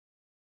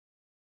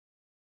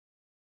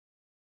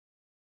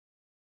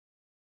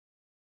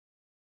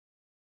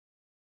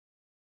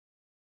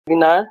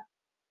webinar.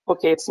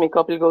 Okay, it's me,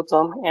 Kapil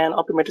Gautam, an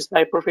optometrist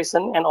by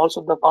profession and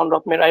also the founder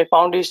of Mero Eye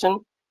Foundation.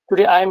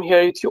 Today, I am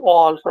here with you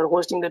all for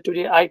hosting the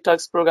Today Eye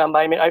Talks program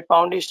by Mero Eye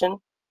Foundation,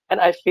 and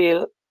I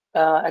feel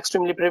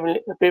extremely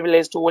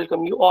privileged to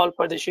welcome you all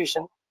for the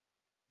session.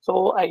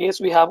 So I guess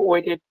we have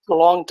waited a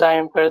long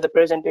time for the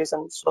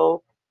presentation.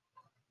 So,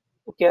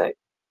 okay,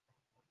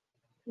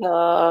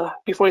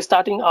 before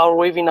starting our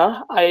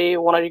webinar, I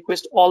want to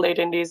request all the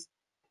attendees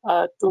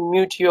to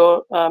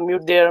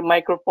mute their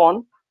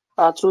microphone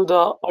through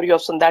the audio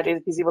option that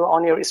is visible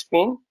on your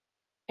screen.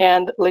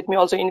 And let me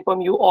also inform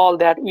you all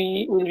that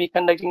we will be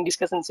conducting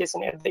discussion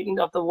session at the end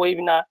of the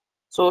webinar.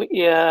 So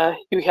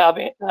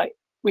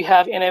we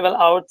have enabled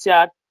our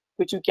chat,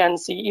 which you can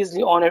see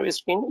easily on your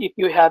screen. If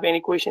you have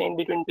any question in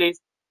between, please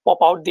pop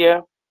out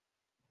there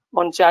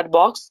on chat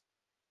box.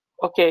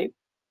 Okay.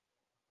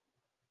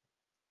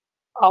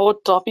 Our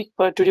topic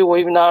for today's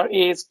webinar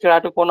is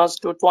Keratoconus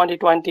to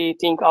 2020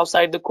 Think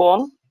Outside the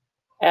Cone.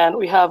 And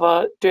we have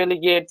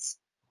delegates,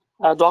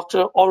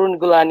 Dr. Arun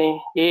Gulani.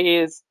 He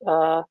is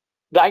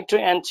Director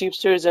and Chief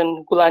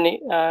Surgeon,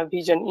 Gulani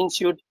Vision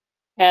Institute,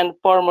 and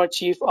former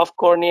Chief of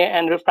Cornea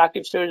and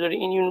Refractive Surgery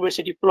in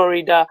University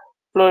Florida,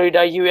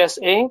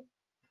 USA.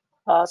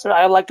 Sir,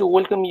 I would like to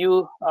welcome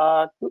you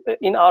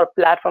in our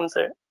platform,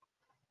 sir.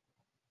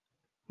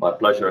 My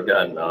pleasure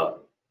again,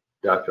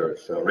 Doctor.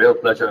 It's a real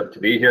pleasure to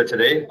be here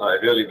today. I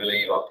really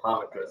believe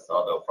optometrists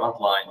are the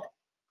frontline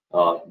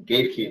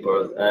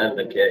gatekeepers and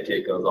the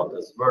caretakers of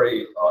this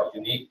very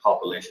unique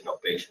population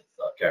of patients,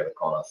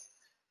 keratoconus.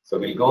 So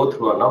we'll go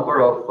through a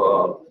number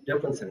of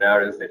different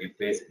scenarios that you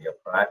face in your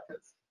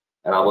practice.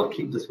 And I will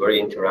keep this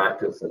very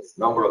interactive since a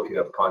number of you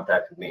have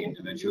contacted me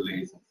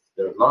individually.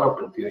 There's a lot of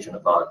confusion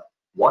about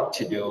what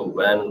to do,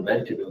 when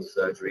to do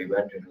surgery,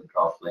 when to do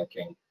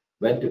cross-linking,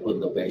 when to put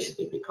the patient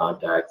into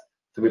contacts.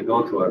 So we'll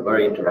go through a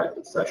very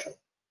interactive session.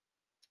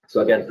 So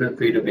again, feel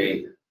free to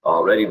be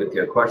ready with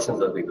your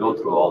questions as we go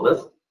through all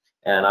this.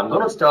 And I'm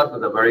going to start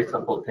with a very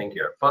simple thing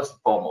here. First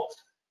and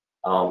foremost,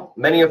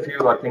 many of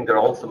you, I think there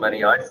are also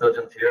many eye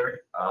surgeons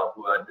here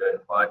who are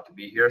invited to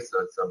be here.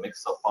 So it's a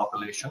mix of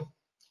population.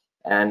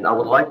 And I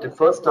would like to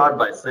first start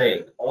by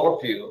saying all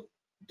of you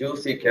do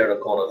see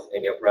keratoconus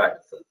in your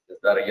practices. Is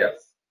that a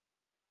yes?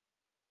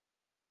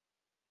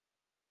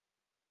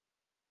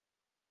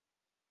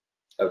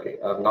 Okay,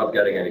 I'm not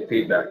getting any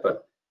feedback,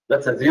 but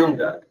let's assume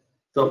that.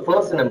 So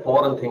first, an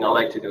important thing I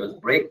like to do is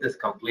break this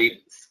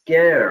complete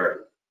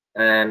scare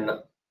and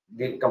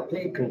the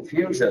complete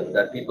confusion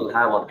that people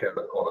have on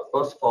keratoconus.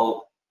 First of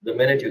all, the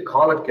minute you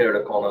call it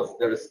keratoconus,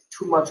 there is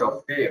too much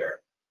of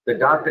fear. The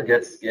doctor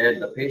gets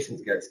scared, the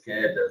patients get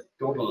scared, there's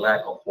total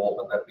lack of hope,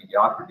 and that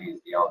mediocrity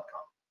is the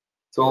outcome.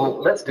 So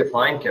let's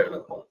define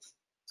keratoconus.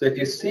 So if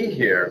you see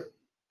here,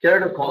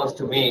 keratoconus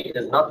to me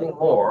is nothing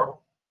more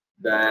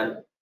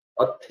than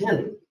a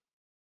thin,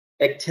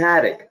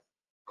 ectatic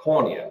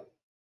cornea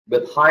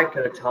with high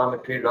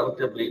keratometry,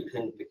 relatively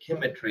thin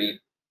pachymetry,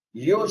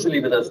 usually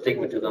with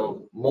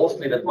astigmatism,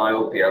 mostly with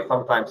myopia,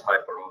 sometimes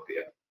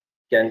hyperopia,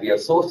 can be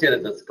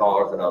associated with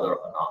scars and other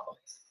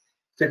anomalies.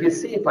 So if you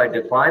see, if I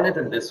define it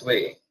in this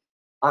way,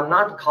 I'm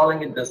not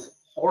calling it this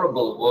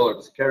horrible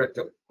words,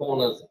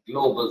 keratoconus,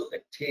 globus,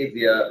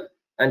 ectasia,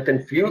 and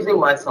confusing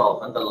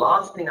myself. And the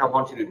last thing I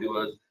want you to do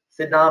is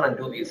sit down and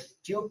do these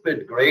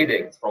stupid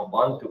gradings from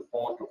 1 to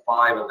 4 to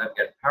 5 and then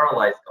get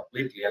paralyzed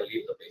completely and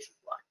leave the patient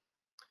blind.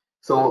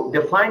 So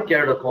define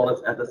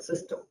keratoconus as a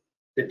system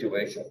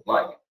situation,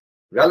 like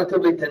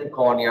relatively thin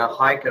cornea,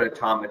 high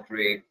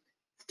keratometry,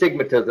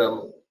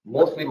 stigmatism,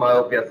 mostly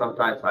myopia,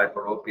 sometimes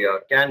hyperopia,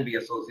 can be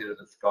associated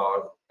with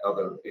scars,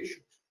 other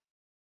issues.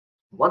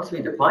 Once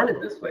we define it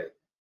this way,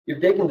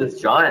 you've taken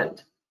this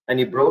giant and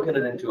you've broken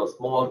it into a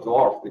small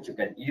dwarf, which you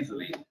can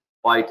easily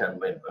fight and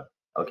win with.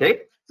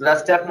 Okay, so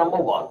that's step number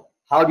one.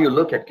 How do you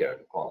look at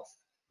keratoconus?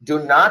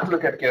 Do not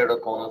look at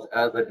keratoconus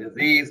as a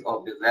disease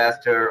or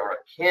disaster or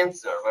a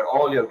cancer where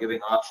all you're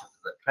giving options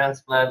is a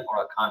transplant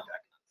or a contact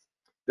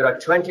lens. There are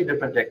 20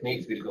 different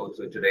techniques we'll go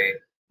through today.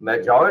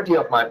 Majority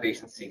of my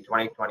patients see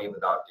 20/20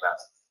 without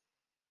glasses.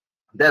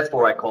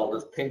 Therefore, I call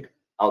this think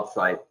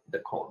outside the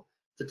cone.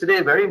 So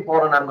today, very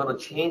important, I'm going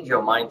to change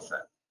your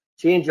mindset.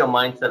 Change your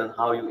mindset on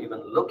how you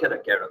even look at a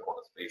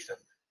keratoconus patient.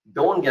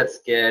 Don't get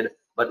scared,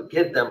 but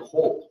give them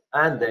hope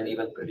and then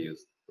even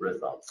produce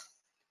results.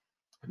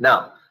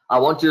 Now, I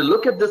want you to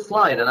look at this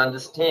slide and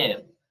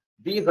understand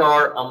these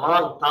are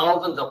among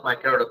thousands of my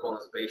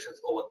keratoconus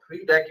patients over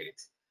 3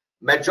 decades.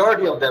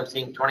 Majority of them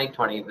seeing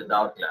 20/20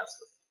 without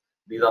glasses.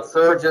 These are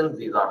surgeons,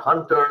 these are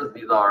hunters,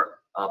 these are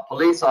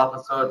police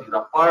officers, these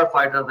are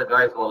firefighters, the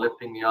guys who are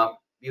lifting me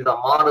up, these are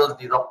models,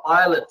 these are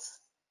pilots.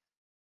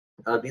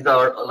 These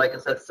are, like I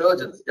said,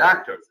 surgeons,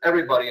 doctors,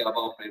 everybody I've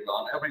operated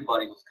on,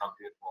 everybody who's come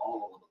here from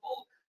all over the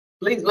world.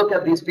 Please look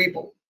at these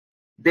people.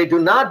 They do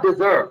not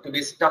deserve to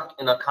be stuck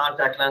in a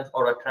contact lens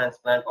or a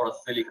transplant or a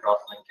silly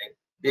cross-linking.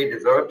 They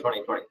deserve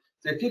 20/20.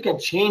 So if you can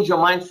change your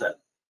mindset,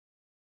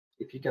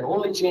 if you can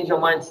only change your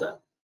mindset,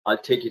 I'll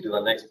take you to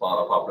the next part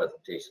of our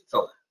presentation.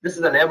 So this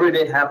is an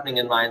everyday happening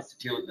in my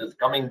institute. This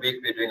coming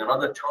week, we're doing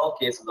another 12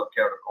 cases of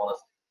keratoconus.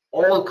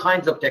 all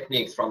kinds of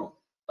techniques from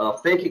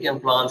phakic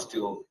implants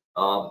to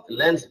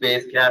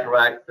lens-based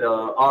cataract,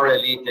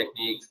 RLE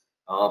techniques,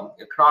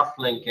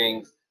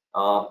 cross-linkings,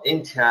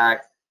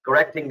 intacts,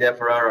 correcting their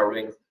Ferrara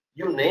rings,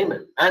 you name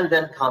it, and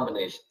then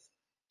combinations.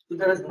 So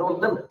there is no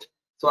limit.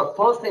 So the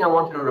first thing I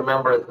want you to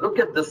remember is look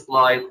at this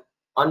slide,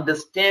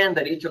 understand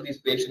that each of these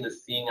patients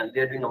is seeing, and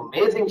they're doing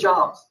amazing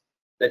jobs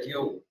that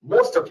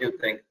most of you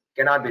think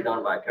cannot be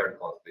done by a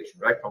keratoconus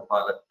patient, right from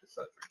pilot to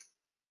surgery.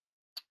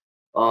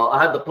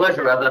 I have the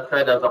pleasure, as I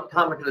said, as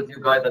optometrists,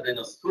 you guys are doing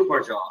a super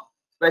job,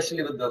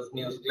 especially with those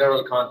new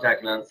scleral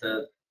contact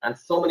lenses and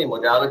so many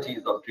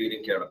modalities of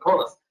treating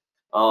keratoconus.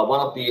 One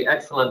of the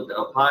excellent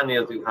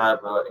pioneers you have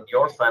in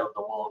your side of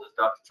the world is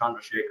Dr.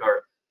 Chandrasekhar.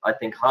 I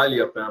think highly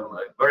of him, a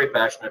very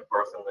passionate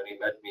person when he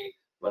met me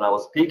when I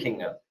was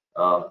speaking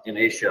in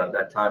Asia at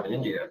that time in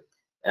India.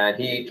 And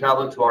he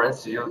traveled to our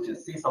institute to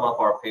see some of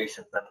our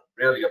patients, and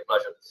really a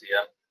pleasure to see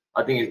him.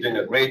 I think he's doing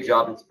a great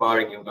job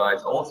inspiring you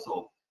guys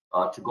also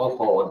to go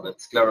forward with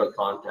scleral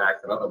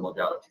contacts and other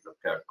modalities of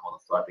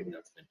keratoconus. So I think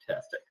that's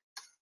fantastic.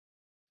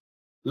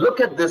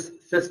 Look at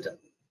this system.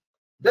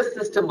 This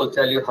system will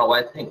tell you how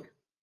I think.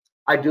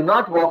 I do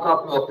not walk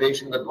up to a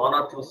patient with 1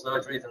 or 2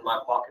 surgeries in my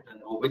pocket and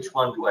know which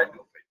one do I do for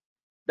you.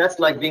 That's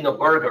like being a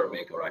burger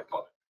maker, I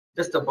call it.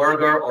 Just a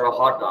burger or a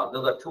hot dog.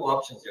 Those are 2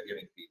 options you're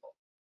giving people.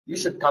 You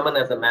should come in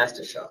as a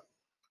master chef.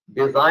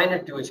 Design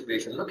it to each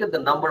patient. Look at the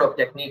number of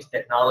techniques,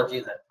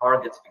 technologies, and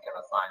targets we can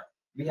assign.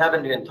 We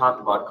haven't even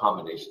talked about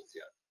combinations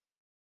yet.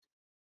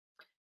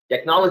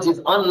 Technology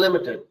is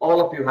unlimited. All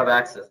of you have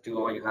access to,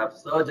 or you have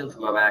surgeons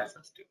who have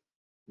access to.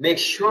 Make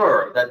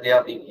sure that they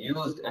are being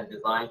used and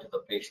designed to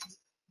the patient's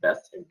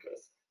best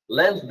interest.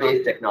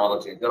 Lens-based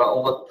technology. There are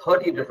over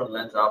 30 different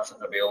lens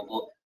options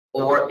available,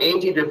 over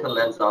 80 different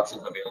lens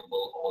options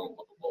available all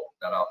over the world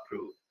that are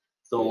approved.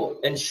 So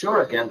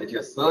ensure again that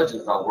your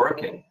surgeons are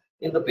working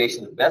in the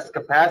patient's best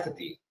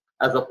capacity,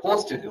 as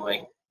opposed to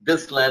doing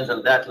this lens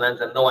and that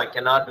lens, and no, I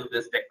cannot do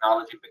this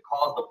technology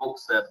because the book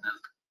said this.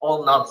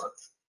 All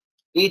nonsense.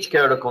 Each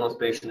keratoconus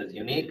patient is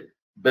unique.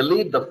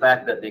 Believe the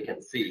fact that they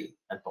can see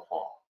and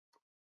perform.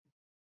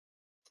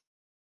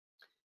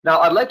 Now,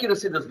 I'd like you to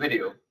see this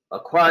video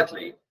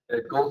quietly.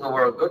 It goes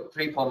over a good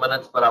 3-4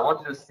 minutes, but I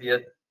want you to see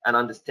it and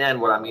understand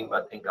what I mean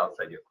by think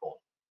outside your cone.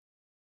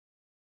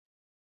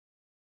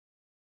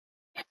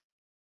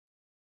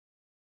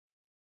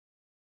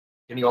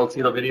 Can you all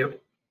see the video?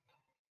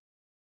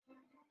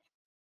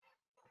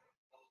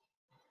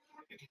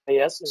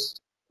 Yes.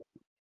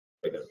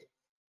 Very good.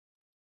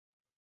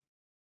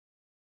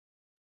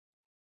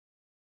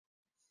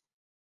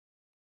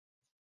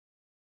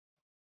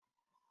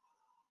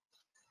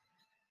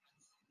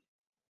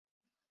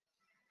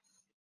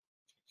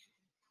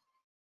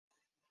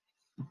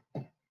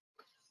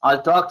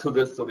 I'll talk through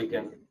this so we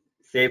can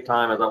save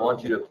time, as I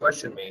want you to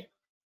question me,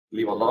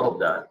 leave a lot of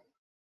that.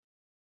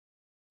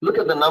 Look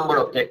at the number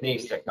of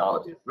techniques,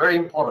 technologies. Very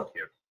important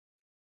here.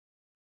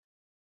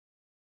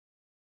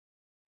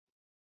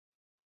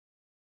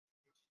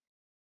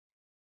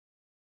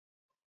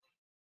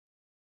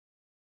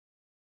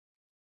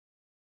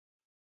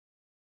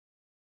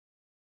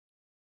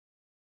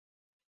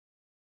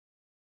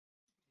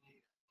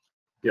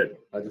 Good.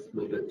 I just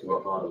moved it to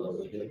a hard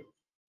level here.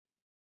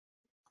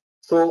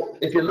 So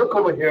if you look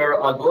over here,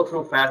 I'll go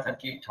through fast and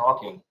keep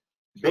talking.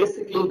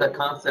 Basically, the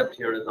concept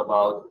here is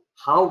about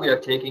how we are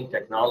taking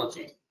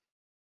technology,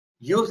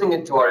 using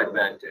it to our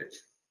advantage,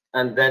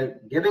 and then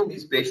giving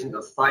these patients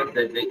a sight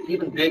that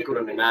even they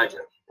couldn't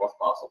imagine was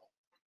possible.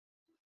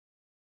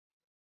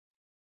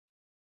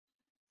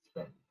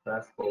 So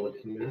fast forward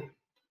here.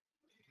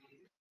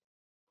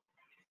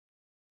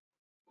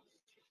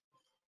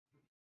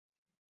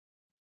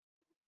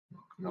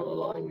 Not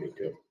allowing me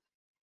to.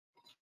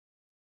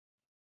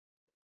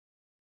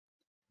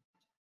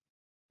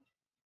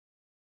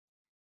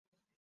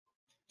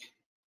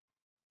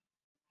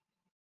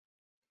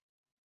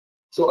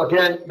 So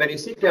again, when you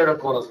see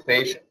keratoconus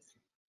patients,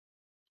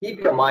 keep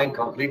your mind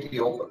completely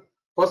open.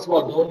 First of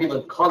all, don't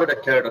even call it a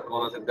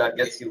keratoconus if that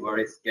gets you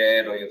very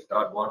scared or you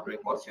start wondering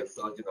what's your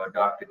surgeon or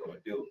doctor going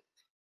to do.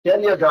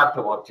 Tell your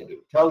doctor what to do.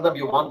 Tell them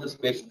you want this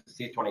patient to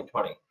see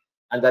 20/20,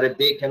 and that if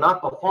they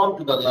cannot perform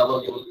to the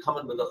level, you will come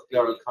in with a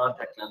scleral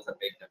contact lens and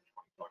make them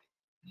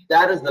 20/20.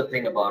 That is the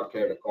thing about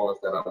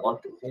keratoconus that I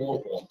want to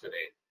hold home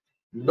today.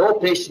 No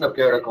patient of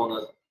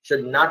keratoconus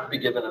should not be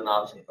given an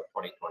option for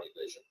 20/20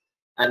 vision.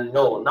 And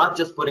no, not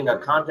just putting a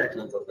contact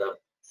lens on them,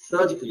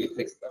 surgically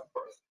fix them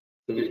first.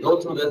 So we'll go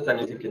through this, and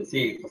as you can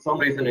see, for some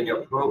reason in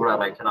your program,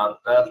 I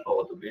cannot fast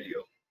forward the video.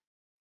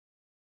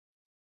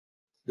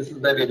 This is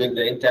where we're doing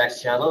the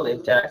intacts channel.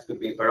 Intacts could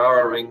be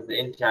Ferrara rings, the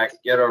intacts,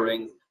 Gero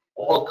rings,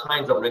 all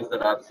kinds of rings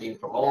that I've seen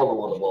from all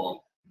over the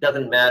world.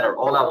 Doesn't matter.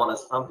 All I want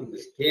is something to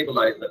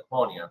stabilize the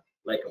cornea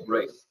like a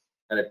brace,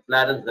 and it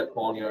flattens the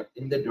cornea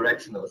in the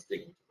direction of a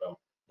sticking to them.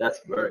 That's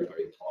very,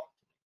 very important.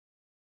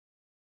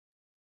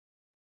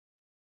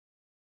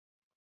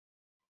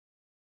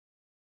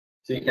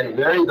 So you can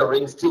vary the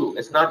rings too.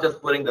 It's not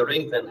just putting the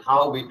rings in,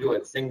 how we do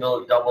it,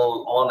 single,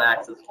 double, on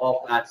axis,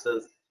 off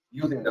axis.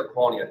 using the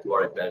cornea to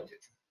our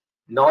advantage.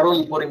 Not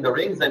only putting the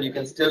rings in, you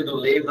can still do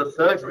laser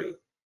surgery.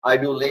 I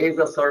do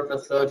laser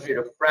surface surgery,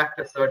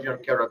 refractive surgery on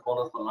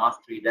keratoconus for the last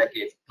 3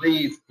 decades.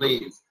 Please,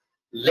 please.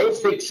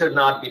 LASIK should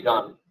not be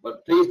done,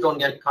 but please don't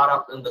get caught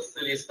up in the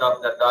silly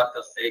stuff that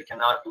doctors say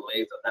cannot do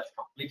laser. That's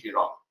completely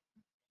wrong.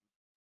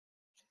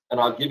 And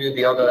I'll give you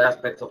the other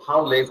aspects of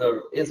how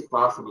laser is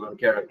possible in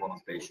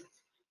keratoconus patients.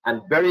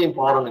 And very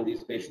important in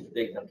these patients,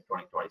 take them to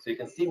 2020. So you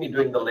can see me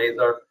doing the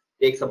laser,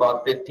 takes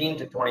about 15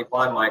 to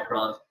 25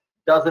 microns,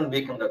 doesn't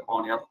weaken the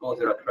cornea. Of course,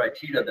 there are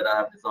criteria that I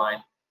have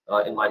designed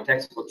in my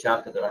textbook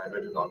chapter that I have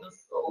written on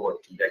this over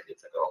 2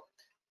 decades ago.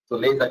 So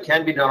laser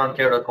can be done on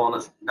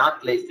keratoconus,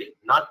 not LASIK,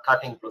 not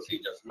cutting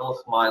procedures, no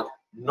smile,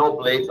 no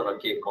blades on a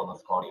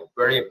K-conus cornea.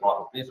 Very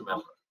important, please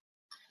remember.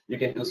 You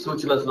can do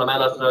sutureless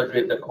lamellar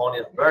surgery if the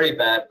cornea is very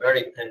bad,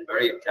 very thin,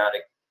 very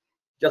ectatic.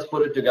 Just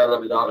put it together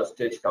without a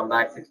stitch, come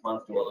back 6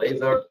 months to a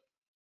laser.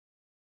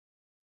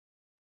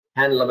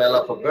 Hand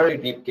lamella for very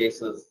deep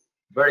cases,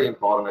 very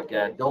important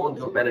again. Don't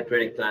do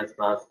penetrating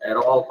transplants at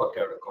all for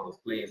keratoconus,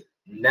 please.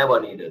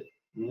 Never needed,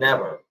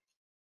 never,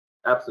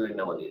 absolutely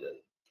never needed.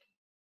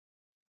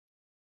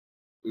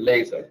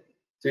 Laser.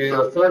 So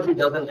your surgery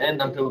doesn't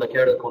end until the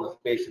keratoconus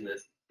patient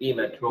is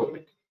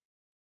emmetropic.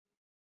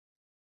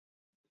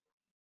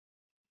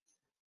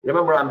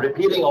 Remember, I'm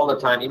repeating all the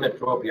time,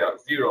 emmetropia,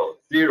 0,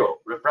 0,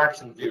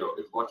 refraction 0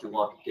 is what you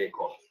want to take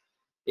off.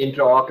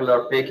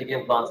 Intraocular phakic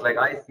implants like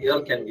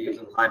ICL can be used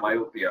in high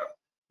myopia.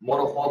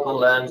 Monofocal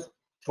lens,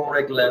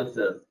 toric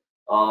lenses,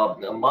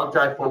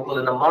 multifocal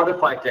in a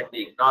modified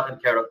technique, not in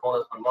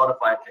keratoconus, but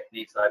modified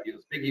techniques. I've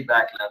used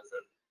piggyback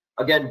lenses.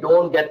 Again,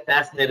 don't get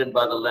fascinated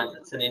by the lens.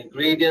 It's an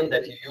ingredient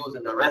that you use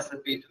in the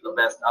recipe to the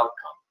best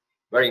outcome.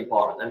 Very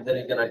important. And then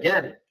you can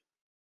again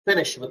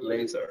finish with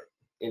laser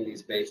in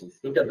these patients.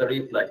 Look at the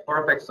reflex,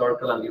 perfect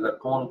circle, and these are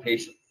cone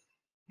patients.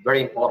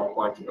 Very important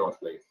point to note,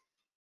 please.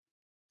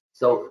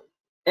 So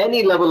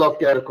any level of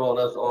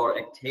keratoconus or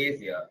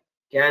ectasia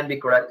can be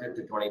corrected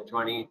to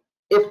 20/20.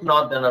 If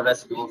not, then a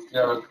residual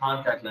scleral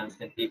contact lens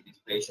can take these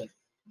patients.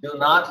 Do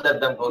not let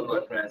them go to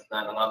a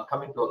transplant. And I'm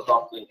coming to a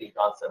soft linking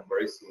concept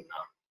very soon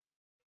now.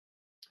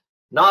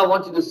 Now I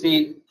want you to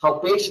see how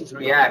patients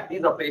react.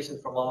 These are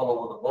patients from all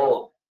over the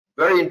world.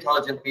 Very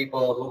intelligent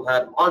people who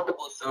had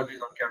multiple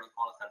surgeries on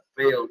keratoconus and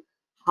failed.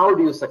 How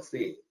do you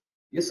succeed?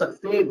 You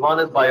succeed, one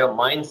is by your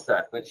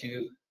mindset, which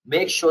you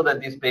make sure that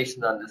these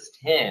patients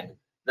understand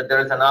that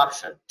there is an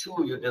option.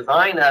 2, you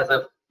design as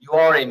if you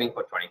are aiming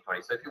for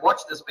 20/20. So if you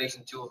watch this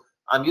patient too,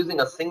 I'm using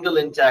a single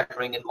intact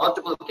ring in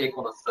multiple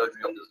K-conus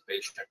surgery on this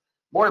patient.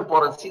 More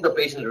important, see the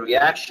patient's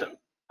reaction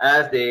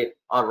as they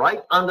are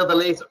right under the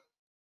laser.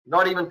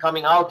 Not even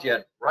coming out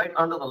yet, right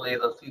under the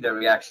laser, see their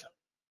reaction.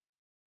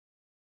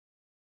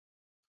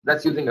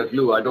 That's using a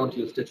glue, I don't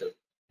use stitches.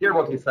 Hear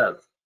what he says.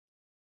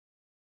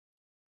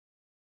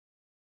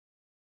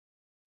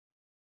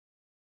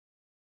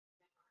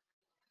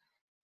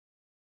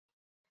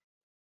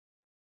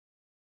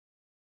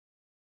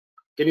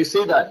 Can you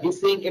see that? He's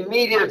seeing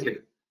immediately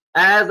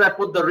as I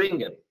put the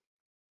ring in.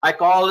 I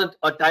call it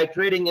a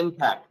titrating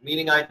impact,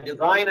 meaning I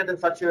design it in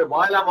such a way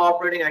while I'm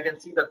operating, I can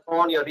see the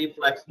cornea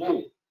reflex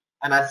move.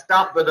 And I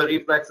stop with the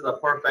reflex of the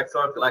perfect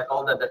circle. I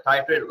call that the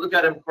titrate. Look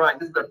at him crying.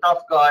 This is a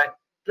tough guy,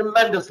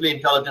 tremendously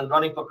intelligent,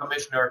 running for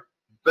commissioner.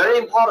 Very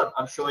important,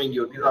 I'm showing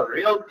you. These are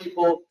real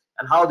people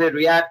and how they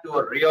react to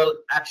a real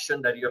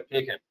action that you have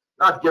taken.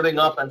 Not giving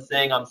up and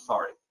saying, I'm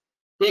sorry.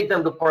 Take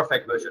them to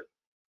perfect vision.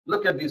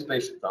 Look at these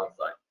patients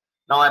outside.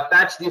 Now I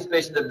patched these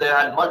patients if they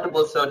had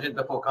multiple surgeries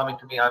before coming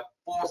to me. I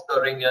forced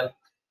the ring in,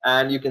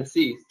 and you can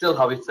see still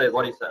how he says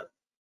what he says.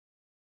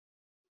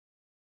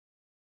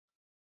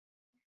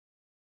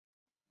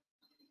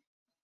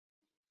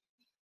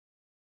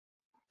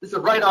 This is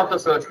right after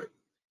surgery.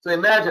 So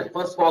imagine,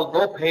 first of all,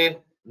 no pain,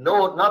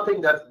 nothing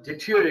that's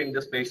deteriorating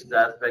this patient's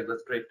aspect, but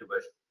straight to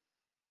vision.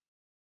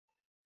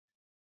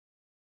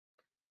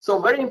 So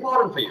very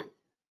important for you.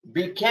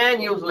 We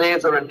can use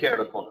laser in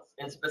keratoconus.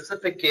 In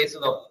specific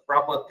cases of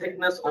proper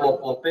thickness over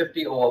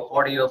 450, over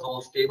 40 years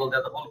old, stable,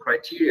 there's a whole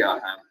criteria I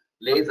have.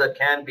 Laser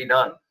can be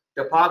done.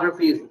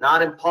 Topography is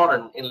not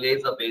important in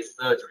laser-based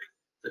surgery.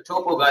 The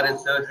topo-guided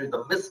surgery is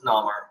a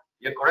misnomer.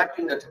 You're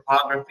correcting the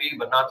topography,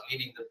 but not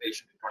leading the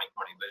patient to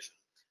 20/20 vision.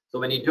 So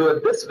when you do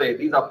it this way,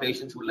 these are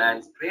patients who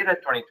land straight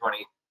at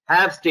 20/20,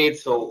 have stayed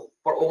so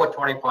for over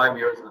 25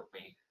 years with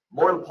me.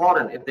 More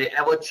important, if they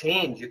ever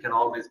change, you can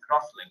always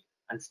cross-link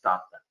and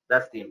stop them.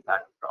 That's the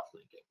impact of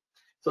cross-linking.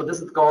 So this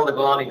is called the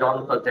Gulani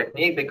Donaldson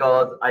technique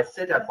because I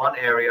sit at one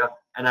area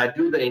and I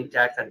do the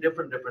intacts at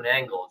different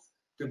angles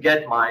to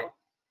get my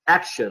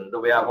action the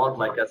way I want.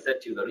 Like I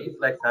said to you, the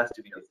reflex has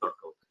to be a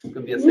circle. It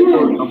could be a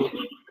single.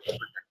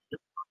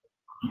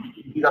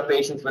 These are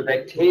patients with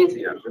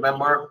ectasia.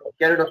 Remember,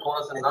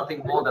 keratoconus is nothing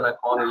more than a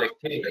corneal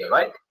ectasia,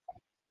 right?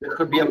 This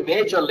could be a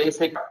major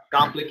LASIK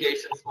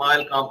complication,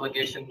 smile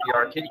complication,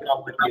 PRK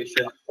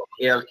complication,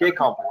 ALK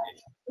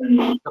complication.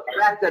 The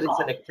fact that it's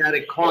an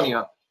ectatic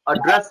cornea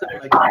address it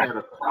like a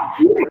keratoconus.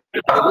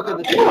 So look at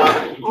the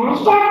topography from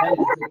 10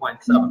 to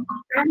 2.7.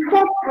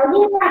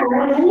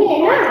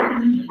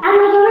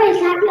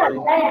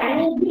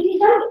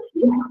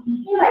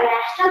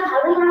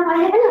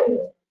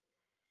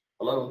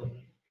 Hello?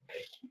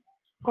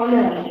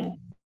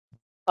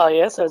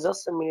 Yes, sir,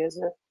 just a minute,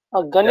 sir.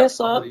 Yeah, Ganesh,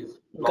 somebody's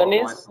blocked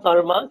Ganesh my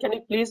phone. Sharma,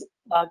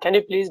 can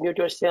you please mute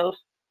yourself?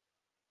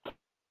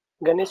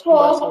 Ganesh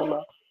Kumar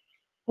Sharma.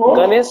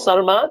 Ganesh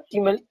Sharma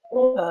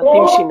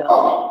Timshina.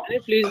 Can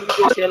you please mute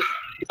yourself?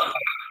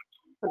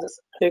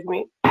 Just let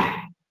me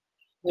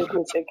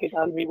check it.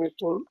 I'll be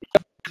muting.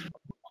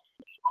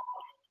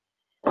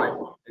 Right.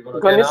 You going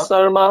okay Ganesh now?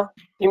 Sharma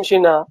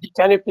Timshina.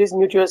 Can you please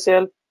mute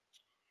yourself?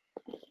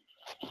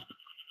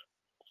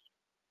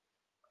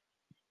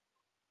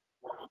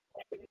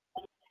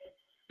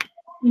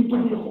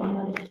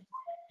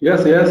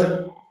 Yes, yes.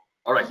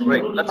 All right,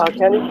 great. Let's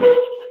Can you?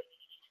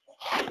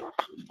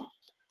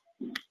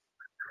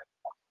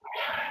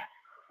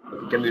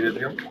 can we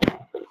resume?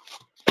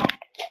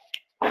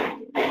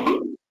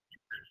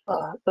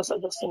 Just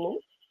a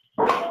minute.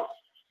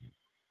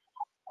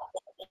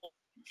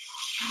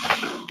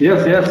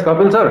 Yes, yes,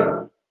 Kapil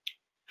sir.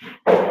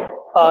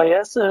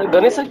 Yes, sir.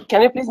 Ganesh, sir,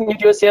 can you please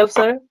mute yourself,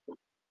 sir?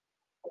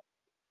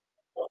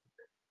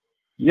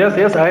 Yes,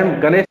 yes, I am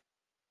Ganesh.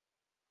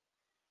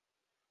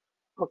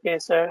 Okay,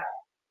 sir.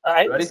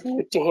 I Ready? just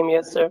mute him.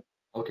 Yes, sir.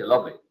 Okay,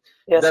 lovely.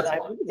 Yes, That's I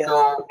fine. yes.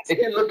 So if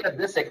you look at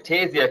this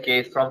ectasia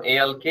case from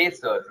ALK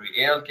surgery,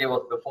 ALK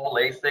was before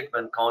LASIK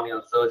when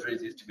corneal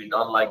surgeries used to be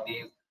done like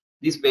these.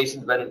 These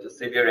patients went into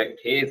severe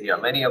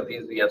ectasia. Many of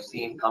these we have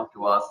seen come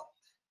to us.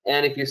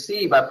 And if you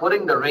see, by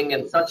putting the ring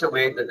in such a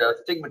way that the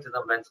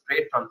astigmatism went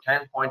straight from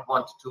 10.1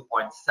 to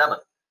 2.7,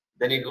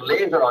 then you do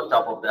laser on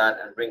top of that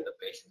and bring the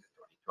patient to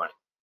 2020.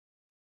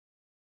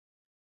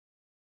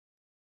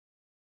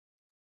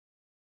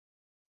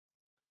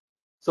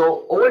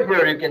 So over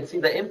here, you can see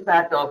the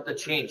impact of the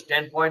change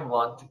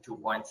 10.1 to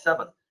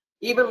 2.7.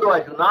 Even though I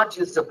do not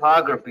use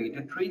topography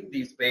to treat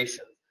these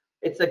patients,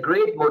 it's a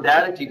great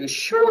modality to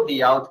show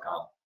the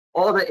outcome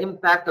or the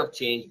impact of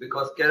change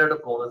because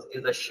keratoconus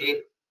is a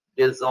shape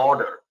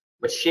disorder,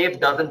 but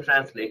shape doesn't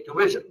translate to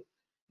vision.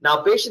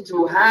 Now, patients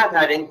who have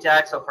had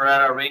intacts or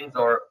Ferrara rings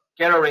or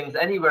Kera rings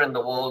anywhere in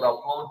the world are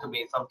prone to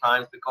me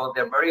sometimes because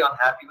they're very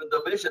unhappy with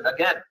the vision.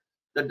 Again,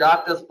 the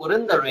doctors put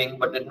in the ring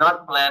but did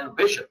not plan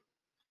vision.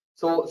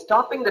 So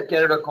stopping the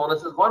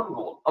keratoconus is one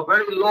goal, a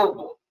very low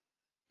goal.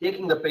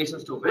 Taking the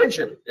patients to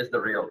vision is the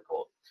real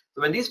goal.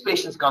 So when these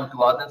patients come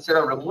to us, instead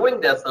of removing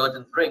their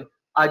surgeon's ring,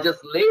 I just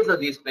laser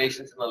these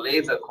patients in a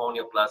laser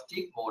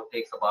corneoplastic mode.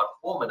 Takes about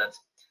 4 minutes.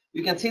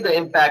 You can see the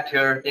impact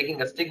here,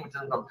 taking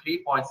astigmatism from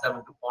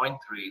 3.7 to 0.3,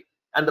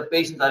 and the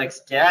patients are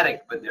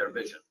ecstatic with their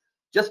vision.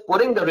 Just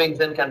putting the rings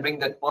in can bring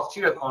the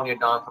posterior cornea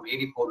down from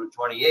 84 to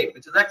 28,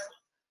 which is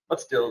excellent.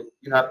 But still,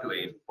 you have to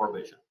aim for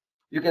vision.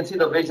 You can see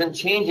the vision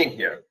changing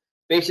here.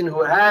 Patient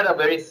who had a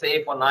very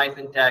safe or nice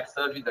intact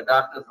surgery, the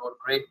doctors wrote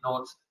great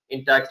notes,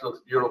 intact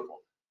looks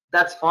beautiful.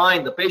 That's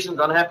fine, the patient's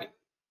unhappy.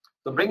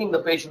 So bringing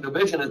the patient to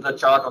vision is the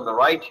chart on the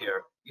right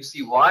here. You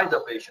see why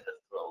the patient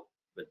is thrilled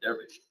with their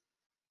vision.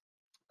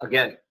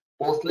 Again,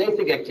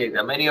 post-LASIK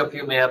ectasia. Many of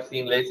you may have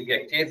seen LASIK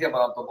ectasia,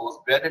 one of the most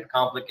dreaded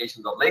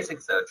complications of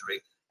LASIK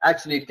surgery.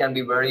 Actually, it can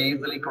be very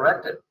easily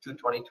corrected to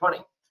 2020.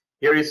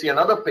 Here you see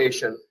another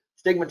patient,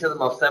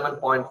 astigmatism of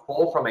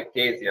 7.4 from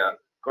ectasia,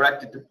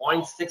 corrected to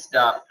 0.6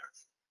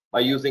 diopters by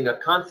using a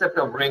concept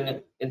of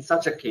ring in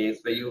such a case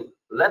where you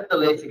let the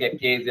LASIK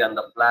ectasia and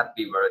the flap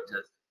be where it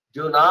is.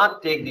 Do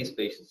not take these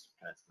patients to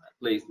transplant.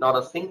 Please, not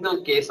a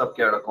single case of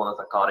keratoconus,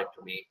 according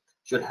to me,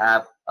 should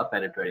have a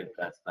penetrating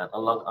transplant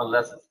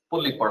unless it's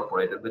fully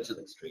perforated, which is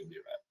extremely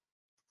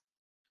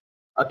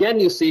rare. Again,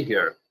 you see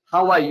here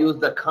how I use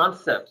the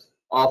concepts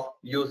of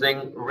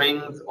using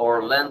rings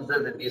or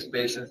lenses in these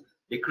patients,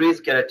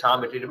 decreased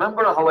keratometry.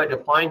 Remember how I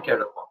defined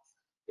keratoconus.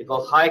 It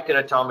was high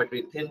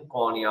keratometry, thin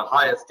cornea,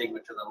 high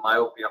astigmatism,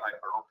 myopia,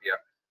 hyperopia.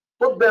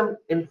 Put them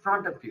in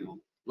front of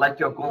you like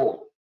your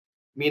goal,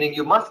 meaning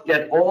you must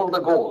get all the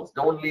goals.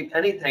 Don't leave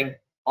anything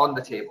on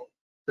the table.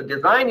 So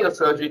design your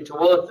surgery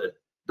towards it.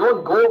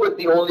 Don't go with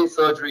the only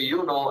surgery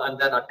you know and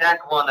then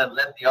attack one and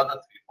let the other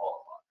three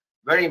fall apart.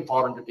 Very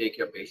important to take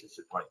your patients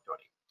to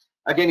 2020.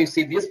 Again, you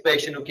see this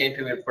patient who came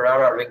to me with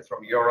Ferrara rings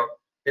from Europe.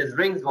 His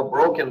rings were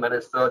broken when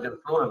his surgeon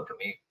flew him to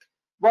me.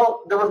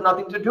 Well, there was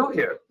nothing to do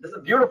here. This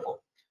is beautiful.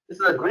 This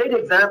is a great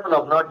example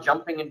of not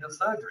jumping into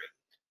surgery.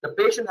 The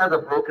patient has a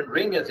broken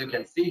ring, as you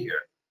can see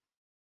here.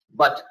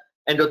 But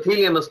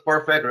endothelium is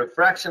perfect,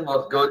 refraction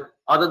was good,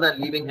 other than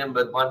leaving him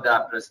with one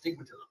diopter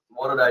astigmatism.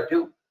 What did I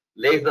do?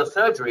 Laser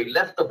surgery,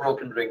 left the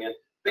broken ring in.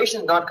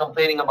 Patient not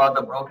complaining about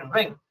the broken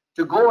ring.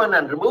 To go in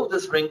and remove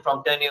this ring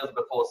from 10 years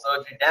before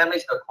surgery,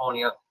 damage the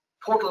cornea,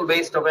 total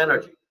waste of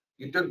energy.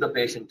 You took the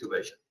patient to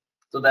vision.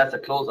 So that's a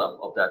close-up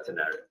of that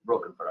scenario,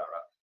 broken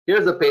Ferrara.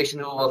 Here's a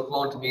patient who was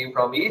flown to me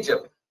from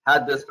Egypt,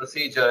 had this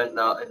procedure in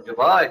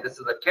Dubai. This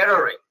is a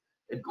Kera ring.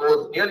 It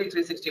goes nearly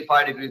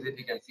 365 degrees if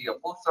you can see a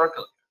full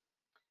circle.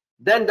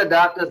 Then the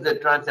doctors did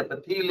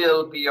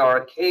transepithelial,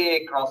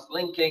 PRK,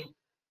 cross-linking.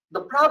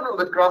 The problem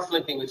with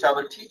cross-linking, which I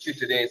will teach you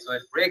today, so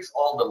it breaks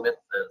all the myths,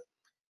 is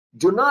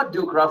do not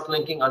do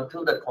cross-linking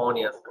until the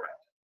cornea is correct.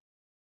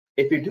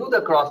 If you do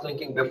the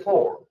cross-linking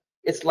before,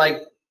 it's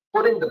like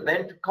putting the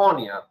bent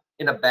cornea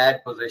in a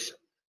bad position.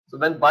 So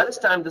by this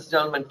time this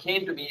gentleman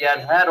came to me, he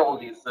had all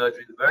these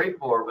surgeries, very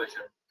poor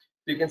vision.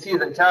 So you can see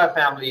his entire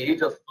family, he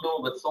just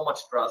flew with so much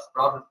trust,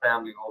 brought his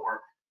family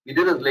over. He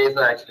did his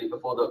laser actually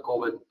before the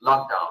COVID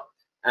lockdown,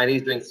 and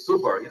he's doing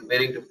super. He's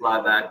waiting to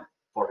fly back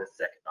for his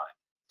second eye.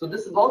 So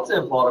this is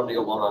also important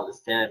you want to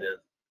understand is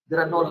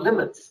there are no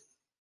limits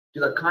to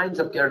the kinds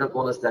of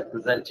keratoconus that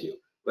present to you,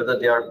 whether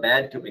they are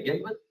bad to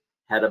begin with,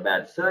 had a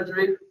bad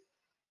surgery,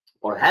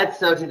 or had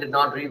surgery did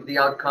not reach the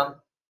outcome.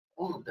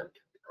 All of them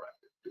can be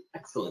corrected to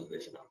excellent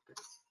vision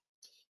outcomes.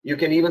 You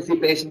can even see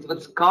patients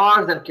with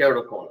scars and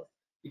keratoconus.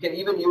 You can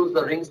even use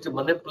the rings to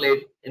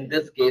manipulate, in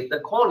this case, the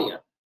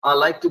cornea. I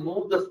like to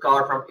move the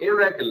scar from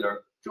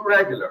irregular to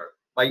regular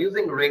by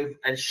using rings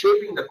and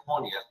shaping the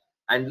cornea.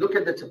 And look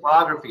at the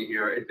topography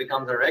here. It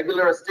becomes a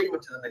regular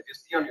astigmatism that you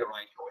see on your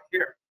right over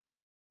here.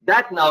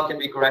 That now can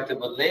be corrected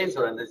with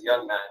laser, and this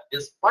young man,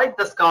 despite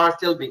the scar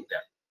still being there,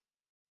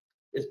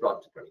 is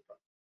brought to 25.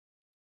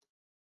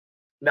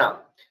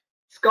 Now,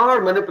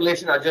 scar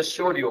manipulation I just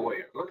showed you over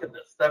here. Look at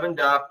this, 7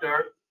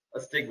 diopter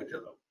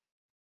astigmatism.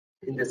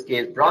 In this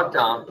case, brought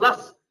down,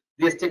 plus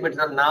the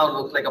astigmatism now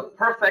looks like a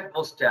perfect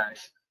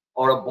mustache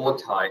or a bow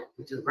tie,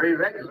 which is very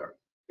regular.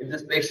 If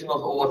this patient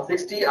was over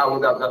 60, I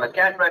would have done a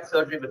cataract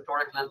surgery with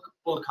toric lens with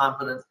full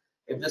confidence.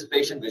 If this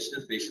patient, which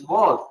this patient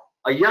was,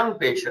 a young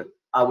patient,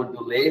 I would do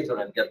laser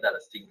and get that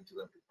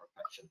astigmatism to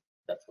perfection.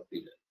 That's what we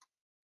did.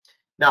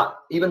 Now,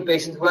 even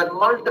patients who had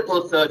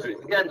multiple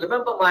surgeries. Again,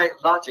 remember my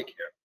logic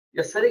here.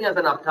 You're sitting as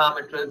an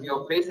optometrist,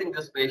 you're facing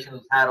this patient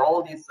who's had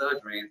all these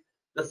surgeries.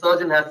 The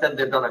surgeon has said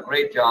they've done a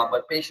great job,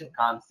 but patient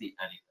can't see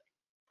anything.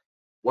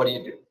 What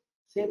do?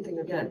 Same thing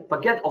again.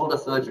 Forget all the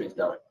surgeries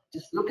done.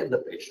 Just look at the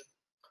patient.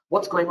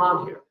 What's going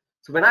on here?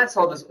 So when I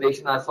saw this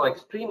patient, I saw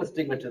extreme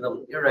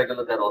astigmatism,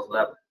 irregular that was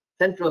left,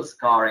 central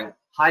scarring,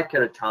 high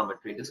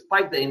keratometry,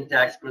 despite the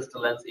intact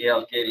crystal lens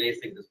ALK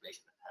lacing this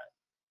patient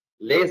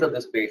had. Laser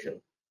this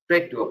patient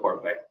straight to a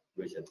perfect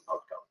vision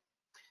outcome.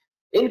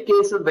 In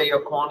cases where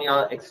your cornea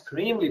are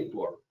extremely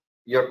poor,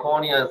 your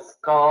cornea is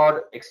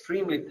scarred,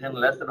 extremely thin,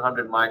 less than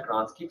 100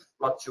 microns, keeps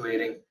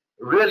fluctuating,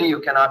 really you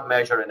cannot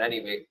measure in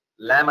any way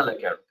lamellar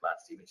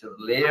keratoplasty, which is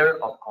layer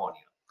of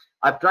cornea.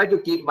 I've tried to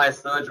keep my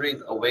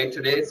surgeries away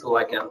today so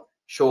I can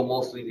show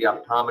mostly the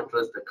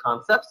optometrist the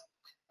concepts,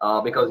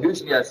 because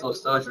usually I show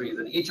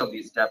surgeries in each of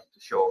these steps to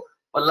show.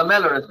 But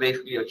lamellar is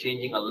basically you're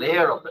changing a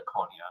layer of the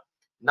cornea,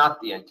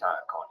 not the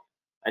entire cornea.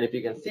 And if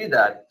you can see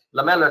that,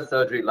 lamellar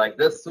surgery like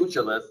this,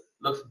 sutureless,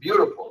 looks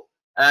beautiful.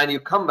 And you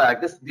come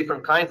back, this is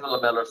different kinds of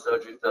lamellar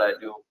surgeries that I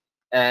do,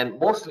 and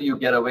mostly you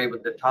get away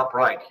with the top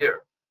right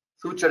here.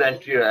 Suture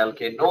anterior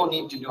LK, no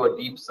need to do a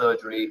deep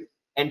surgery.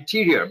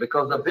 Anterior,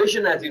 because the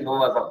vision, as you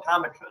know as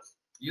optometrist,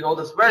 you know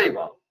this very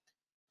well.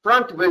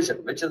 Front vision,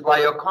 which is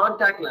why your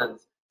contact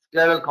lens,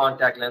 scleral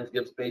contact lens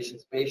gives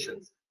patients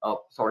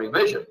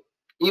vision,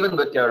 even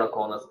with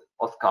keratoconus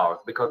or scars,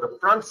 because the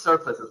front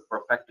surface is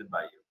perfected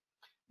by you.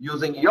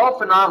 Using your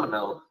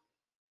phenomenal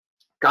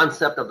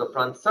concept of the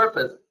front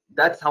surface,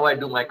 that's how I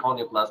do my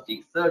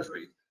corneoplastic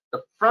surgery.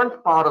 The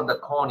front part of the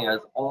cornea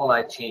is all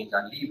I change.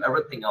 I leave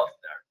everything else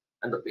there,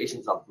 and the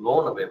patients are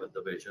blown away with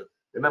the vision.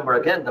 Remember,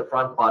 again, the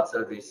front part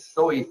surgery is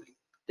so easy.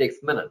 It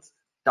takes minutes,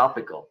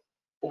 topical,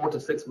 4 to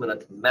 6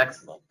 minutes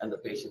maximum, and the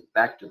patient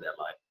back to their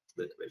life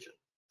with vision.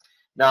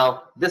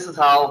 Now, this is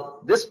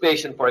how this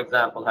patient, for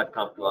example, had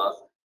come to us.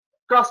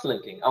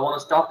 Cross-linking. I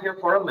want to stop here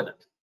for a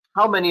minute.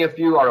 How many of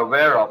you are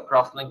aware of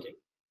cross-linking?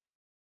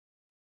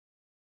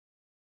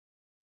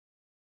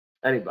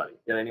 Anybody?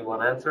 Can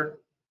anyone answer?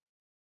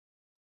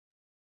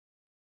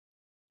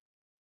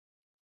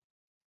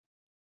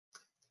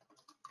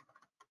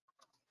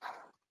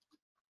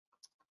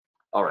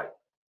 All right,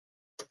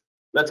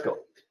 let's go.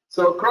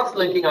 So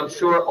cross-linking, I'm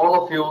sure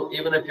all of you,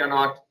 even if you're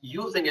not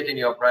using it in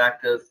your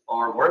practice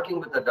or working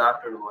with a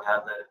doctor who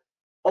has it,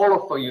 all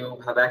of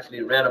you have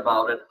actually read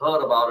about it,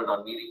 heard about it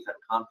on meetings and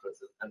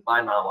conferences, and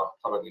by now are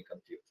thoroughly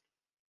confused.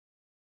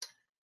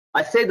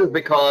 I say this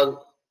because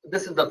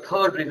this is the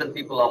third reason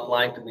people are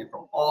applying to me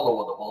from all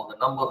over the world.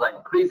 The numbers are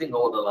increasing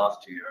over the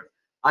last 2 years.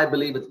 I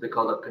believe it's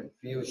because of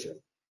confusion.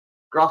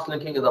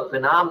 Cross-linking is a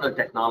phenomenal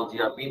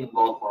technology. I've been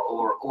involved for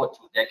over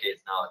 2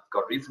 decades now. It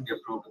got recently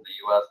approved in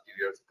the US a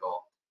few years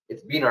ago.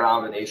 It's been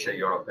around in Asia,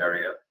 Europe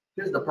area.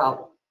 Here's the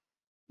problem.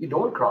 You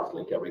don't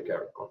cross-link every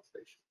keratoconus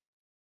patient.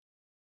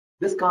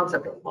 This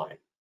concept of mine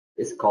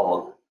is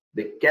called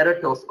the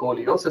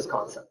keratoscoliosis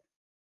concept.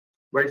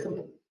 Very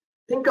simple.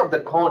 Think of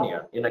the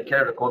cornea in a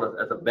keratoconus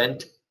as a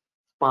bent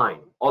spine.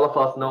 All of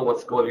us know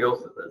what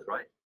scoliosis is,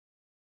 right?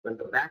 When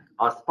the back,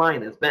 our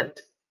spine is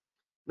bent.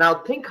 Now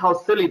think how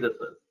silly this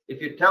is.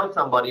 If you tell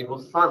somebody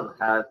whose son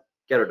has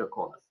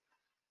keratoconus,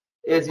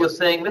 is you're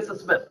saying,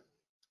 Mrs. Smith,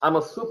 I'm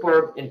a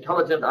super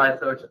intelligent eye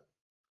surgeon.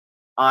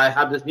 I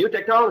have this new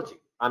technology.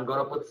 I'm going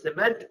to put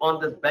cement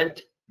on this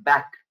bent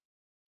back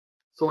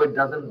so it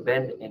doesn't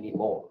bend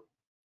anymore.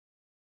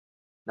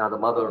 Now the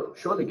mother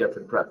surely gets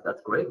impressed.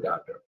 That's great,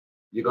 doctor.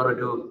 You're going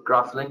to do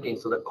cross-linking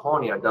so the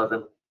cornea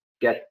doesn't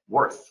get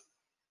worse.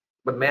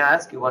 But may I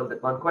ask you one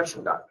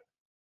question, doctor?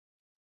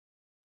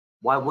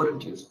 Why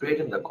wouldn't you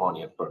straighten the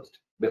cornea first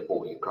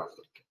before you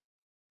cross-link it?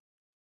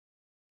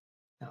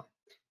 Now,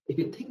 if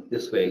you think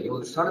this way, you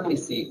will suddenly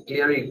see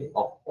clearing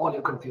of all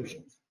your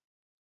confusions.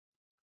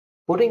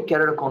 Putting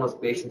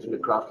keratoconus patients into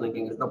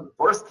cross-linking is the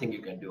worst thing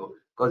you can do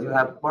because you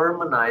have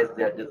permanentized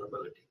their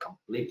disability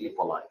completely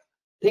for life.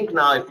 Think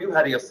now, if you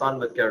had your son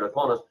with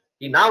keratoconus,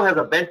 he now has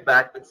a bent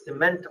back with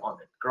cement on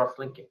it,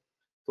 cross-linking.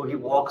 So he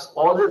walks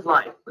all his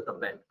life with a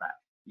bent back.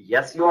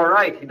 Yes, you are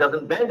right. He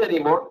doesn't bend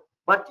anymore,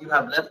 but you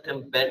have left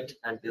him bent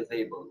and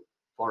disabled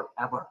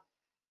forever.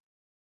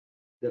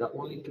 There are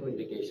only two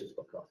indications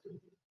for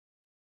cross-linking.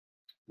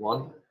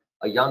 One,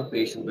 a young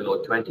patient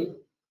below 20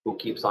 who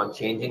keeps on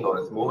changing or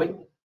is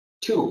moving.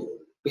 Two,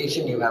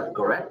 patient you have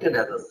corrected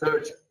as a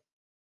surgeon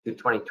to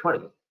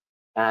 2020.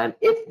 And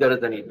if there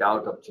is any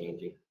doubt of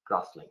changing,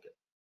 cross-link it.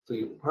 So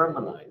you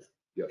permanentize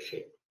your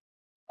shape.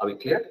 Are we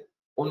clear?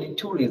 Only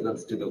two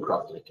reasons to do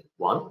cross-linking.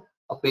 One,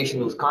 a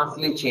patient who's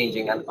constantly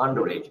changing and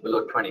underage,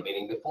 below 20,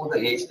 meaning before the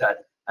age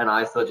that an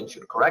eye surgeon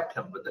should correct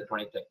him with the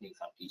 20 techniques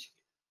I'm teaching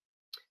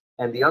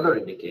you. And the other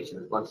indication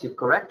is once you've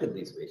corrected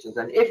these patients,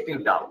 and if you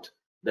doubt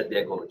that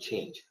they're going to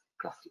change,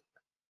 cross-link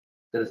them.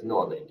 There is no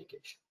other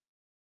indication.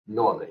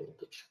 No other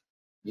indication.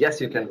 Yes,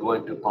 you can go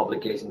into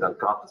publications and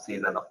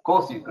prophecies, and of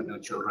course you could do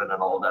children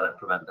and all that and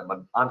prevent them,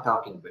 but I'm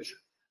talking vision,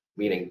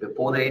 meaning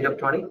before the age of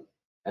 20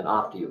 and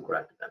after you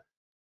corrected them.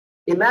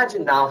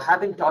 Imagine now,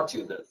 having taught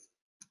you this,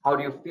 how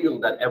do you feel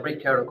that every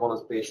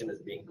keratoconus patient is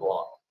being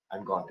gone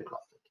to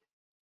cross-linking?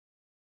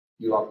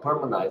 You are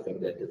permanentizing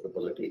their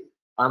disability.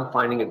 I'm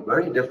finding it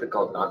very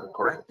difficult now to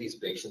correct these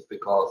patients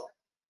because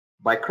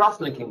by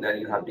cross-linking them,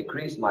 you have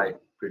decreased my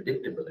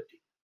predictability.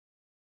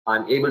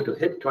 I'm able to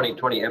hit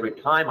 20/20 every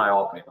time I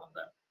operate on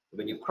them.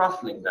 When you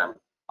cross-link them,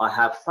 I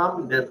have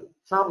some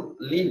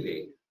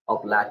leeway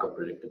of lack of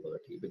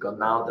predictability because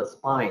now the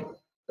spine,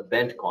 the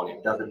bent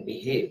cornea, doesn't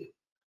behave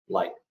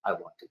like I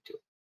want it to.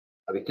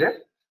 Are we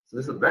clear? So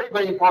this is very,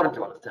 very important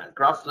to understand.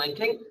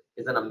 Cross-linking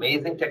is an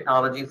amazing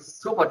technology,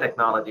 super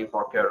technology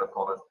for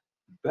keratoconus.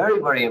 Very,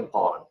 very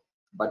important.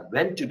 But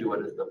when to do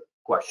it is the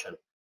question.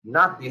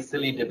 Not these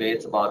silly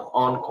debates about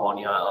on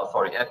cornea,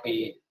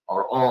 epi,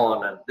 or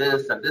on and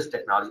this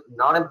technology.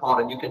 Not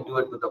important. You can do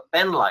it with a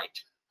pen light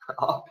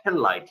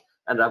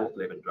and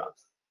riboflavin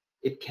drugs.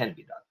 It can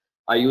be done.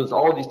 I use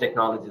all these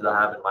technologies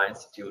I have in my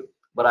institute,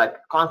 but I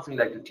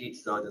constantly like to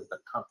teach surgeons the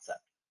concept.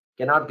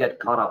 Cannot get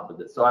caught up with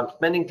this. So I'm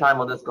spending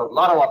time on this because a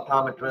lot of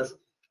optometrists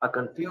are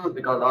confused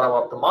because a lot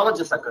of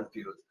ophthalmologists are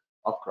confused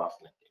of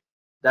cross-linking.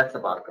 That's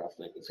about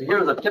cross-linking. So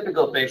here's a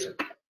typical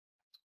patient.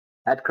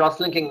 Had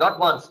cross-linking not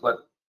once,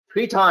 but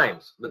 3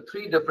 times with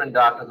 3 different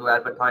doctors who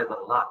advertise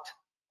a lot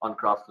on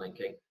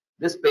cross-linking.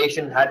 This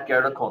patient had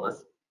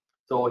keratoconus,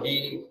 so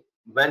he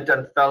went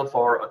and fell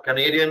for a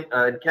Canadian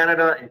in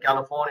Canada, in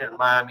California, and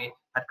Miami.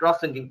 Had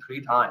cross-linking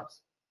 3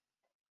 times.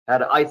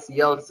 Had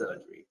ICL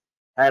surgery.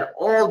 Had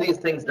all these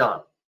things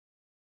done.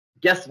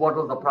 Guess what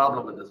was the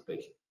problem with this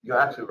patient? You're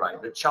absolutely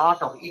right. The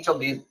chart of each of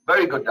these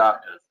very good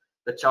doctors,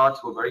 the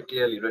charts were very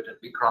clearly written.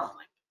 We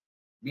cross-linked.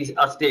 We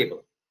are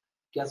stable.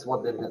 Guess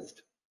what they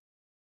missed?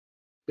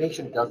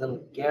 Patient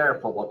doesn't care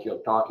for what you're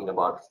talking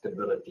about,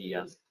 stability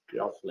and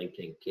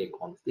cross-linking,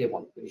 K-cons. They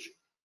want vision.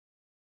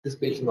 This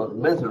patient was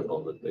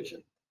miserable with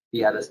vision. He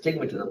had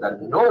astigmatism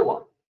that no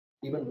one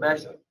even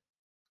measured.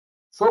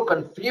 So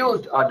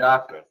confused are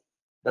doctors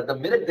that the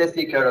minute they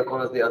see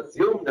keratoconus, they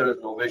assume there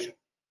is no vision.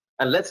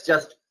 And let's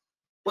just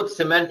put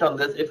cement on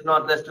this. If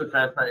not, let's do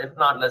transplant. If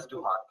not, let's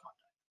do hard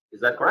contact.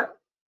 Is that correct?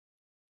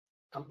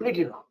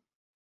 Completely wrong.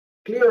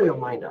 Clear your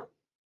mind out.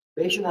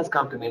 Patient has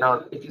come to me.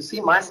 Now, if you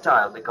see my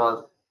style,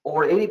 because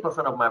over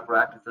 80% of my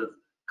practice is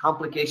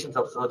complications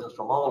of surgeons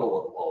from all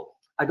over the world,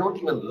 I don't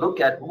even look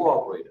at who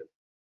operated,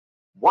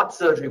 what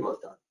surgery was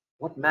done.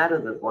 What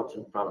matters is what's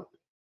in front of me.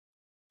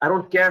 I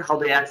don't care how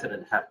the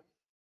accident happened,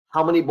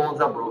 how many bones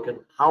are broken,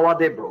 how are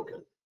they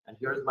broken. And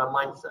here's my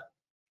mindset.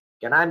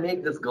 Can I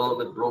make this girl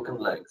with broken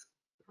legs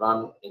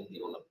run in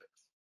the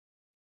Olympics?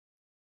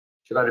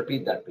 Should I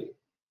repeat that, please?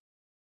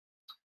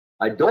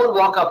 I don't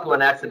walk up to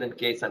an accident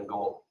case and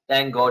go,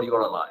 thank God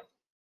you're alive.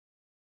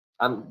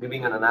 I'm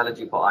giving an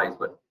analogy for eyes,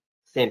 but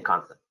same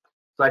concept.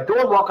 So I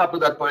don't walk up to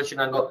that person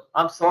and go,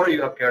 I'm sorry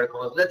you have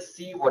keratoconus. Let's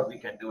see what we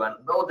can do. And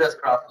no, there's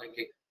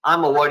cross-linking.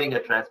 I'm avoiding a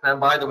transplant.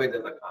 By the way,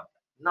 there's a contact.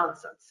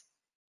 Nonsense.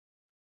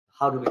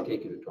 How do we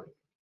take you to 20?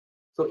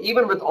 So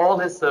even with all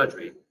his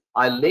surgery,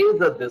 I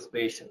lasered this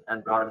patient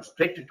and brought him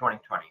straight to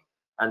 2020.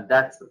 And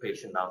that's the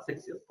patient now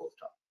 6 years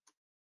post-op.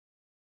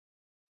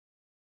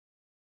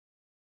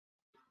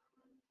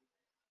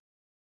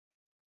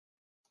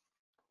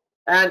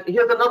 And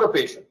here's another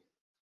patient.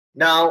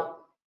 Now,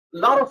 a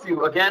lot of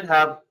you, again,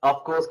 have,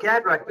 of course,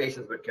 cataract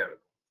patients with keratoconus.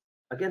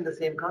 Again, the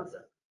same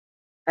concept.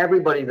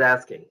 Everybody's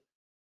asking,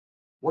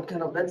 what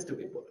kind of lens do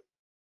we put?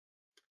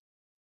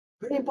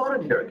 Very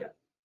important here again.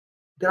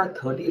 There are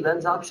 30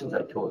 lens options,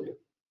 I told you.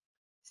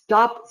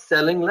 Stop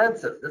selling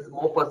lenses. This is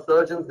more for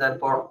surgeons than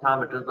for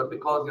optometrists, but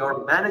because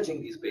you're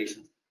managing these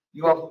patients,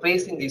 you are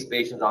facing these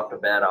patients after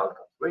bad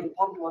outcomes. Very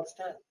important to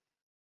understand.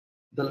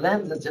 The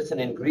lens is just an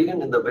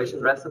ingredient in the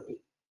vision recipe.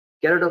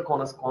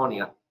 Keratoconus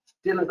cornea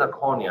still is a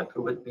cornea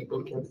through which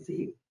people can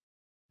see.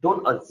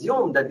 Don't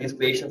assume that these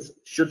patients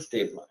should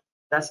stay blind.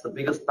 That's the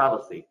biggest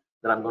fallacy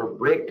that I'm going to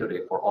break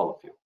today for all of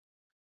you.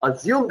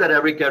 Assume that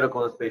every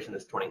keratoconus patient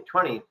is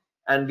 20/20,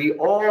 and we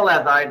all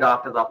as eye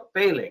doctors are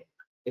failing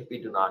if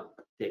we do not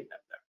take them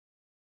there.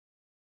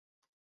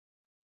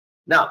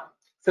 Now,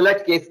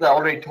 select cases. I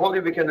already told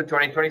you we can do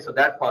 20/20, so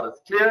that part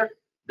is clear.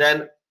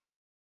 Then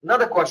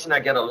another question I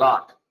get a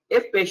lot.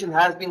 If patient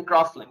has been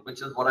cross-linked,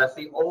 which is what I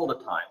see all the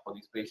time for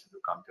these patients who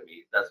come to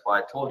me, that's why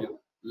I told you,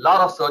 a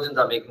lot of surgeons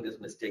are making this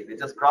mistake. They're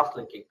just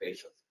cross-linking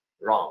patients.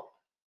 Wrong.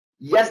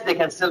 Yes, they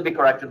can still be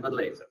corrected with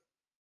laser.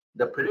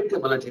 The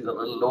predictability is a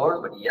little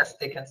lower, but yes,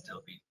 they can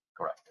still be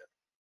corrected.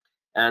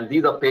 And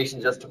these are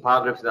patients, just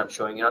topographies I'm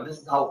showing you. Now, this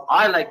is how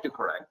I like to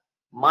correct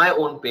my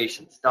own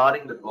patients,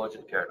 starting with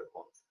virgin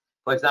keratoconus.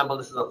 For example,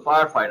 this is a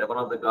firefighter, one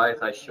of the guys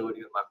I showed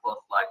you in my first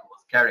slide who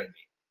was carrying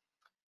me.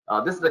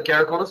 This is a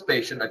keratoconus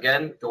patient,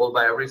 again, told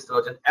by every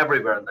surgeon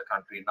everywhere in the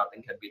country,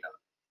 nothing can be done.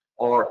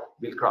 Or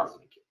we'll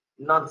cross-link it.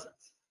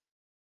 Nonsense.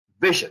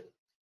 Vision.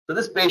 So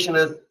this patient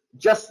is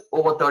just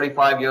over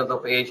 35 years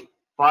of age,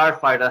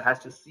 firefighter, has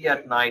to see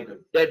at night, a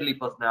deadly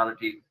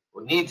personality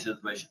who needs his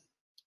vision.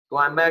 So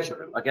I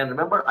measure him. Again,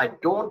 remember, I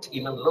don't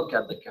even look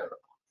at the keratoconus.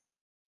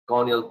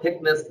 Corneal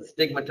thickness,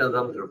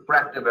 astigmatism,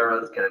 refractive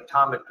errors,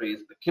 keratometry,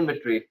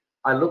 spirometry.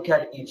 I look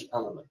at each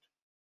element.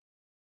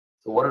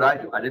 So what did I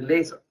do? I did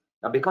laser.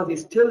 Now, because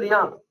he's still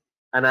young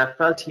and I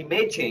felt he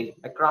may change,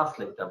 I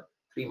cross-linked him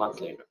 3 months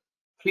later.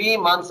 3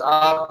 months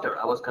after,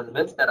 I was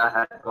convinced that I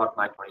had got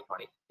my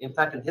 20/20. In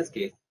fact, in his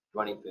case,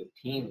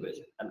 20/15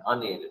 vision and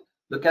unaided.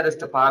 Look at his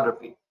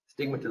topography.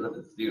 Astigmatism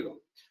is 0.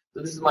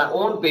 So this is my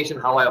own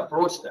patient, how I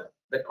approach them.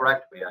 The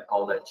correct way, I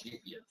call that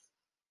GPS.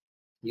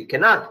 You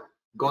cannot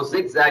go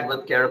zigzag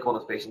with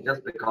keratoconus patients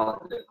just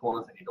because they're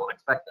corners and you don't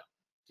expect them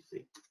to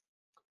see.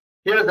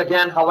 Here is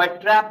again how I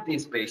trap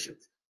these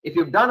patients. If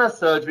you've done a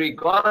surgery,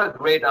 got a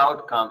great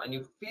outcome, and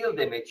you feel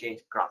they may change,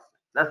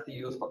 cross-link. That's the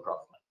use for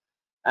cross-link.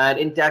 And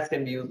intact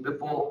can be used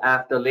before,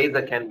 after,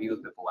 laser can be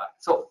used before, after.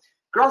 So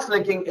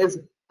cross-linking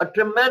is a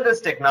tremendous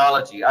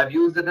technology. I've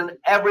used it in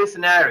every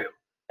scenario.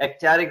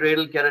 Ectatic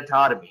radial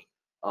keratotomy,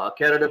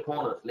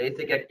 keratoconus,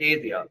 LASIK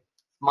ectasia,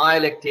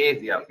 smile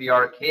ectasia,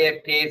 PRK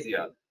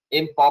ectasia,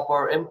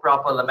 improper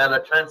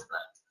lamellar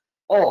transplants,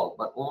 all,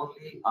 but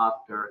only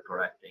after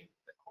correcting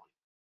the cornea.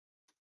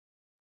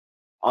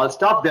 I'll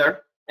stop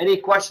there. Any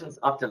questions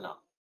up till now?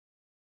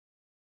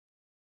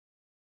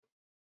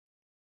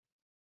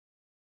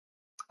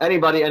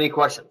 Anybody, any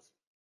questions?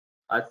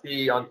 I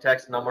see on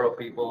text number of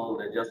people,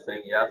 they're just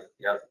saying yes,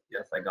 yes,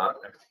 yes, I got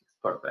it. Everything's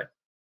perfect.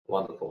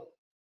 Wonderful.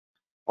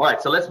 All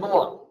right, so let's move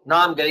on.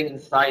 Now I'm getting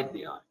inside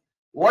the eye.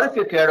 What if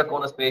your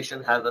keratoconus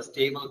patient has a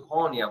stable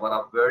cornea but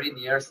are very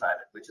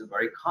nearsighted, which is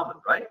very common,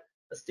 right?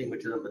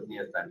 Astigmatism with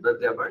nearsighted. But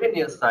they're very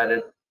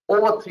nearsighted,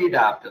 over 3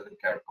 diopters in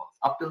keratoconus.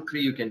 Up till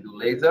 3, you can do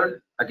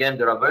laser. Again,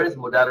 there are various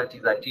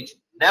modalities I teach.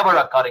 Never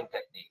a cutting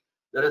technique.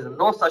 There is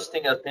no such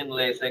thing as thin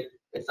LASIK.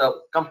 It's a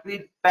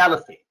complete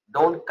fallacy.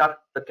 Don't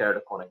cut the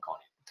keratoconic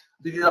cornea.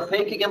 These are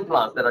phakic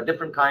implants. There are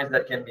different kinds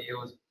that can be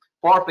used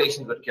for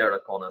patients with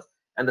keratoconus.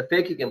 And the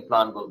phakic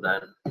implant will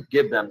then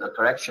give them the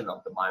correction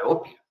of the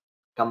myopia.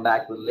 Come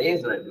back with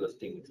laser and do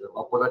astigmatism,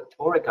 or put a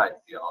toric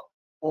ICL.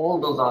 All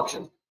those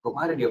options,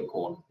 provided your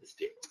cone is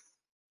stable.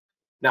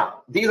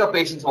 Now, these are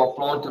patients who are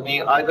flown to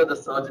me. Either the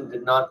surgeon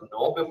did not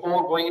know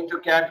before going into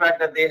cataract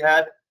that they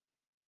had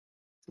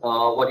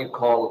what you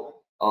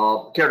call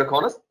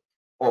keratoconus,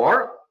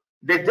 or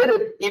they did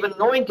it even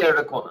knowing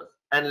keratoconus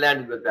and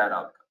landed with that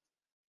outcome.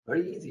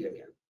 Very easy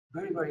again.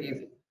 Very, very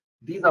easy.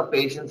 These are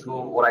patients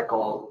who, what I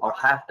call, are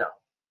half done.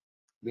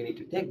 We need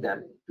to take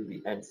them to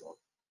the end zone.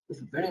 This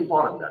is very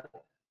important. That.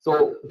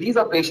 So these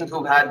are patients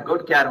who've had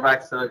good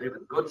cataract surgery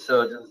with good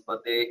surgeons,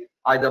 but they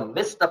either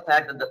missed the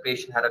fact that the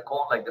patient had a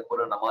cone, like they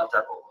put in a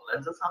multifocal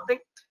lens or something,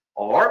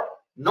 or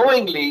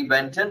knowingly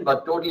went in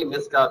but totally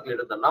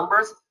miscalculated the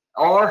numbers,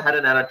 or had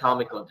an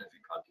anatomical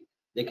difficulty.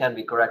 They can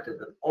be corrected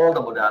with all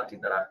the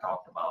modalities that I've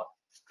talked about,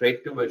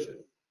 straight to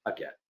vision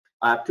again.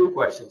 I have 2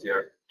 questions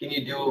here. Can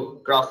you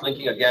do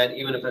cross-linking again,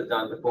 even if it's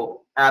done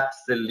before?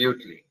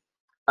 Absolutely.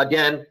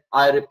 Again,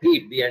 I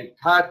repeat, the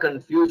entire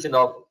confusion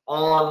of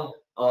on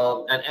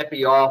and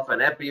epi off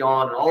and epi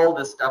on and all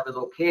this stuff is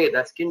okay.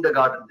 That's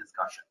kindergarten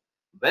discussion.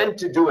 When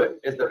to do it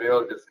is the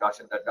real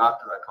discussion that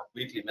doctors are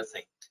completely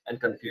missing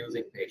and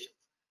confusing patients,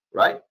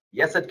 right?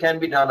 Yes, it can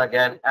be done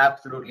again.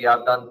 Absolutely.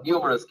 I've done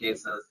numerous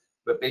cases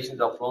where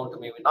patients are flown to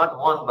me with not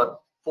 1,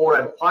 but 4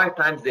 and 5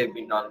 times they've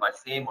been done by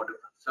same or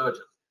different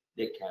surgeons.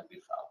 They can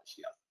be salvaged,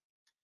 yes.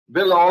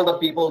 Will all the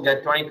people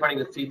get 20/20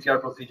 with CTR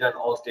procedure at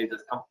all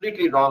stages?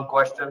 Completely wrong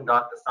question,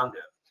 Dr.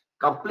 Sandhya.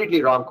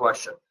 Completely wrong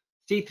question.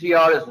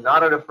 C3R is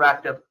not a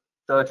refractive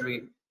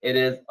surgery. It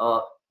is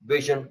a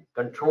vision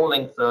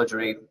controlling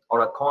surgery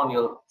or a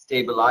corneal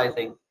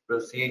stabilizing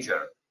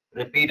procedure.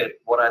 repeated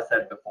what I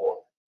said before.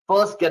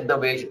 First, get the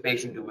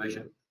patient to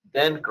vision,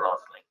 then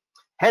cross-link.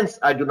 Hence,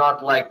 I do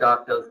not like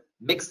doctors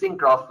mixing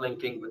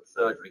cross-linking with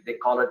surgery. They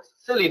call it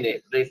silly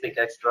names, LASIK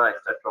extra,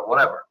 etc.,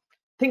 whatever.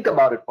 Think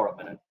about it for a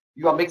minute.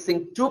 You are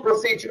mixing two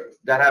procedures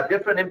that have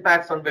different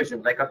impacts on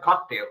vision, like a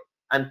cocktail,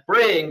 and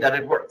praying that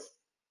it works.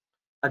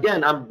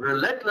 Again, I'm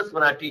relentless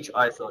when I teach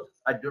eye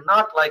surgeons. I do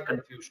not like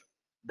confusion.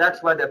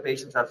 That's why their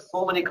patients have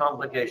so many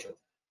complications.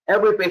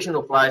 Every patient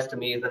who flies to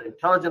me is an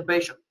intelligent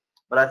patient,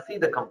 but I see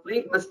the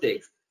complete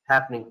mistakes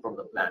happening from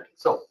the planning.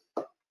 So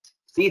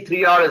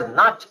C3R is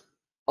not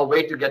a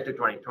way to get to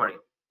 20/20.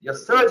 Your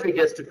surgery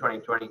gets to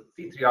 20/20.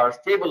 C3R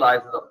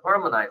stabilizes or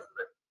permanizes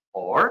it.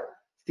 Or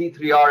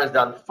C3R is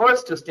done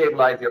first to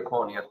stabilize your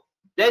cornea,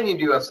 then you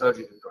do your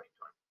surgery to 20/20.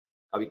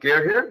 Are we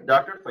clear here,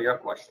 doctor, for your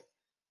question?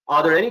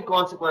 Are there any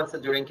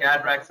consequences during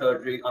cataract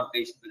surgery on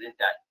patients with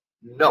intact?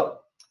 No.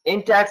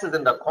 Intacts is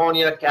in the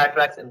cornea,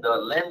 cataracts in the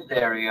lens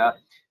area.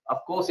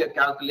 Of course, your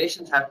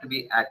calculations have to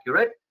be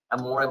accurate,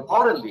 and more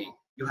importantly,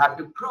 you have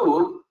to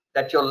prove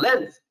that your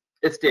lens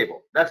is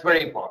stable. That's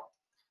very important.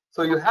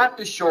 So you have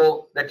to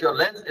show that your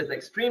lens is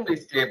extremely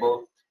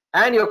stable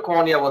and your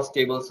cornea was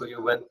stable, so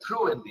you went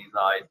through in these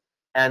eyes,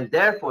 and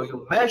therefore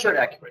you measured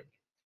accurately.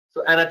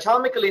 So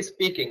anatomically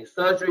speaking,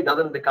 surgery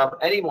doesn't become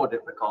any more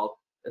difficult.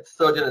 If the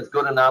surgeon is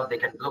good enough, they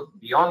can look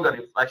beyond the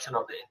reflection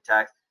of the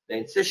intacts. The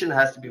incision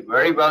has to be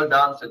very well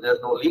done so there's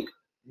no leak.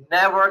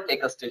 Never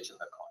take a stitch in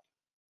the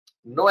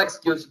cornea. No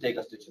excuse to take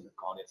a stitch in the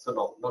cornea. So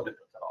no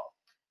difference at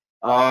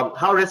all.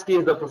 How risky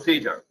is the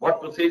procedure?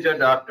 What procedure,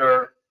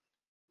 Dr.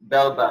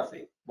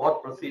 Belbasi?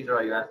 What procedure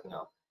are you asking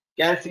of?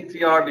 Can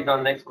C3R be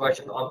done? Next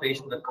question on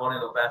patients with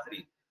corneal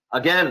opacity.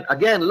 Again,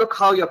 look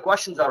how your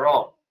questions are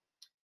wrong.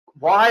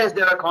 Why is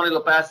there a corneal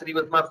opacity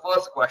was my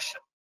first question.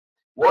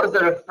 What is the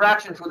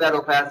refraction through that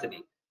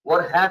opacity?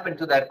 What happened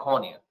to that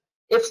cornea?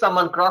 If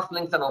someone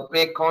cross-links an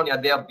opaque cornea,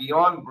 they are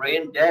beyond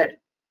brain dead.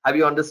 Have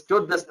you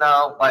understood this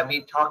now by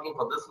me talking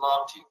for this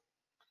long to you?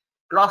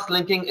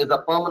 Cross-linking is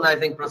a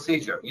permanizing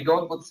procedure. You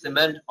don't put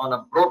cement on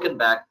a broken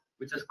back,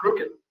 which is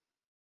crooked.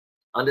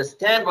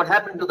 Understand what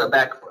happened to the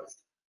back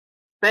first.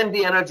 Spend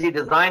the energy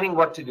designing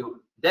what to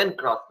do, then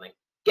cross-link.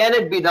 Can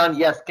it be done?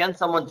 Yes. Can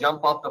someone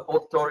jump off the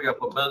 4th story of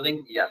a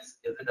building? Yes.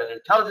 Is it an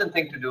intelligent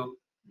thing to do?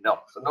 No.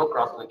 So no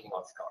cross-linking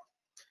on scar.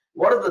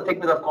 What is the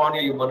thickness of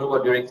cornea you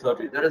maneuver during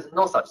surgery? There is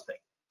no such thing.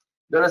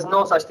 There is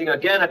no such thing.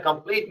 Again, a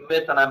complete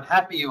myth, and I'm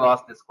happy you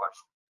asked this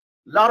question.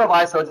 A lot of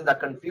eye surgeons are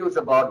confused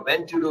about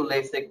when to do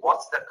LASIK,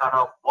 what's the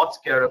cutoff, what's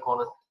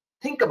keratoconus.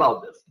 Think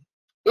about this.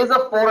 Is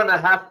a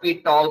 4.5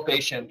 feet tall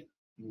patient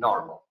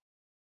normal?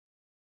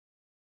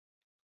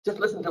 Just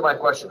listen to my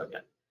question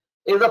again.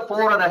 Is a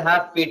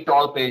 4.5 feet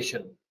tall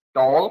patient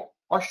tall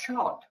or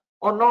short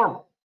or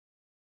normal?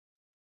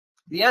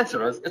 The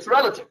answer is it's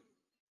relative.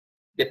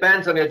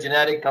 Depends on your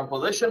genetic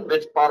composition,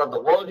 which part of the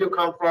world you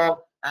come from,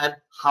 and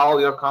how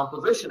your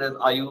composition is.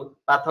 Are you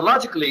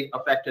pathologically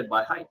affected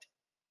by height?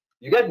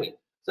 You get me?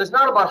 So it's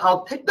not about how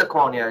thick the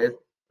cornea is,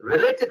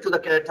 related to the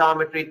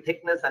keratometry,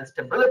 thickness, and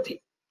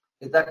stability.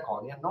 Is that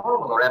cornea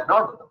normal or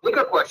abnormal? The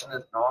bigger question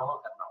is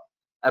normal, abnormal.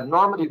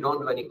 Abnormal, you don't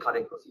do any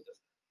cutting procedures.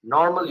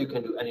 Normal, you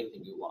can do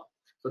anything you want.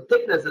 So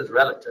thickness is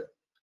relative.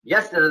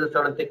 Yes, there is a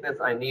certain thickness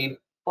I need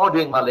for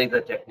doing my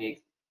laser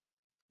techniques.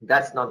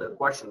 That's not the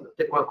question.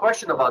 The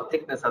question about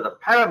thickness as a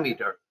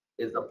parameter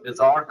is a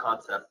bizarre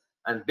concept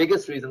and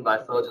biggest reason why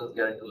surgeons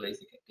get into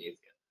LASIK and caves.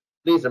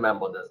 Please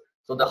remember this.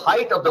 So the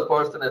height of the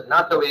person is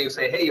not the way you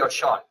say, hey, you're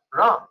short.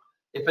 Wrong.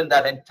 If in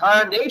that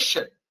entire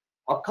nation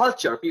or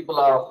culture, people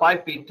are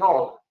 5 feet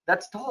tall,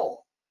 that's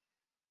tall.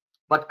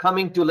 But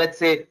coming to, let's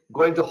say,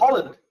 going to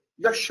Holland,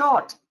 you're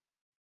short.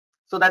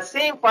 So that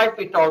same 5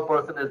 feet tall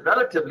person is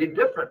relatively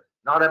different,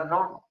 not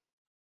abnormal.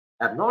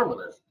 Abnormal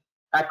is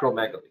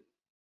acromegaly.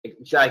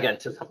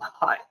 Gigantism,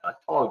 high, a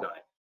tall guy,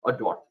 or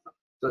dwarf.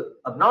 So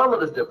abnormal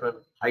is different,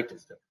 height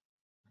is different.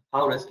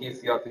 How risky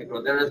is CRP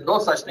growth? There is no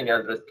such thing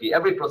as risky.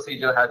 Every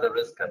procedure has a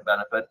risk and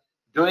benefit.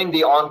 Doing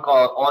the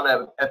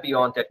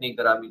on-epi-on technique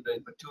that I've been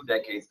doing for 2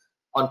 decades,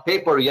 on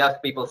paper, yes,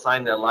 people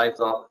sign their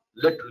lives off,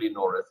 literally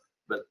no risk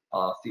with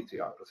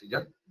C3R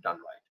procedure done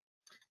right.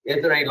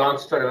 Is there any long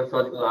study of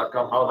surgical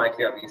outcome? How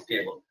likely are we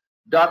stable?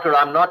 Doctor,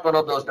 I'm not one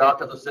of those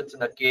doctors who sits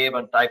in a cave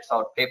and types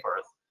out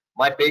papers.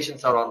 My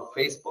patients are on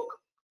Facebook.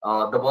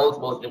 The world's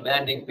most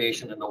demanding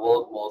patient in the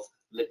world's most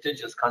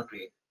litigious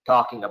country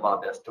talking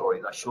about their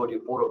stories. I showed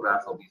you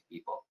photographs of these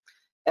people.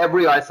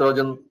 Every eye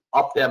surgeon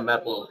up their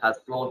metal has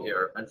flown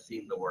here and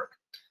seen the work.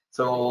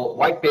 So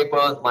white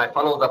papers my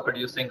fellows are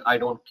producing, I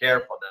don't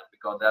care for them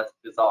because that's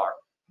bizarre,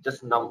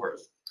 just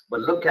numbers.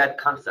 But look at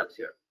concepts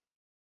here.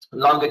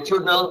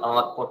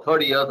 Longitudinal, for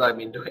 30 years I've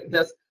been doing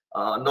this.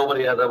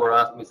 Nobody has ever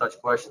asked me such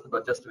questions,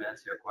 but just to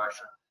answer your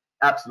question,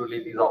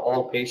 absolutely, these are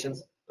all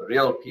patients,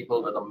 real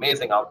people with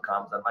amazing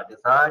outcomes, and my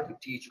desire to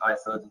teach eye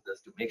surgeons is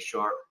to make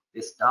sure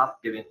they stop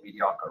giving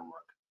mediocre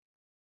work.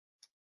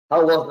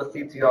 How was the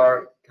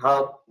CTR?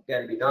 How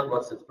can be done?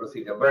 What's this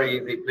procedure? Very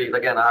easy, please.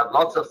 Again, I have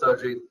lots of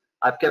surgeries.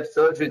 I've kept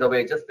surgeries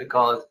away just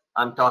because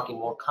I'm talking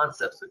more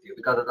concepts with you.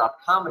 Because as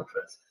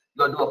optometrists,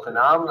 You'll do a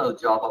phenomenal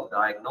job of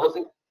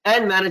diagnosing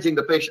and managing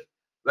the patient.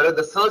 Whether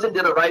the surgeon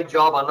did a right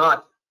job or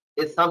not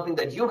is something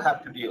that you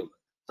have to deal with.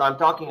 So I'm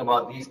talking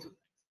about these two things.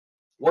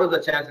 What are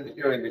the chances of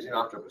hearing vision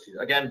after procedure?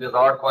 Again,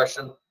 bizarre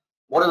question.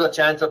 What are the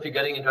chances of you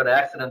getting into an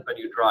accident when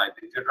you drive?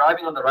 If you're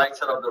driving on the right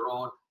side of the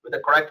road with the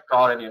correct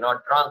car and you're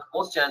not drunk,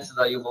 most chances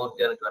are you won't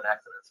get into an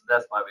accident. So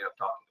that's my way of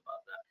talking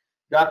about that.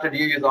 Doctor, do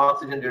you use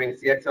oxygen during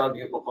CXL? Do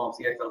you perform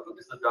CXL? So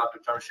this is Dr.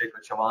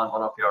 Chandrasekhar Chavan,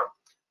 one of your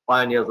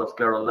pioneers of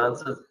scleral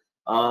lenses,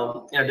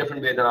 in a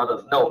different way than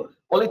others. No,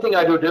 only thing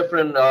I do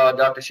different,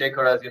 Dr.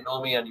 Shekhar, as you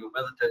know me and you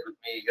visited with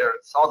me here,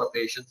 saw the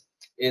patients,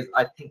 is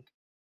I think.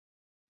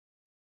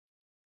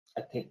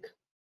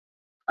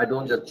 I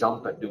don't just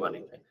jump and do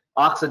anything.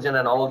 Oxygen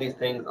and all these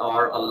things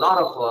are a lot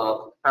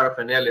of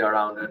paraphernalia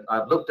around it.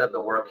 I've looked at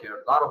the work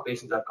here. A lot of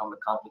patients have come with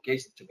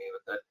complications to me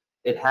with it.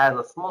 It has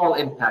a small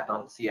impact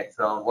on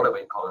CXL, whatever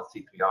you call it,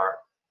 C3R,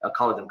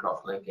 collagen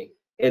cross-linking.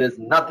 It is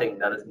nothing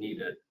that is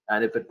needed.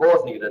 And if it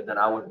was needed, then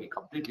I would be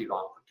completely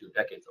wrong for 2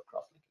 decades of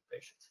cross-linking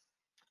patients.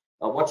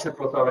 What should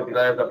prosthetic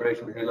delays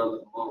operation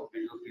visual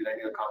field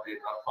ideal complete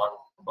not fun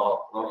about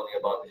not only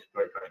about vision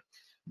 2020?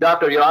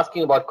 Doctor, you're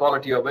asking about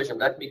quality of vision.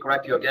 Let me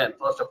correct you again.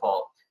 First of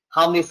all,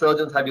 how many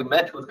surgeons have you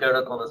met with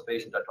keratoconus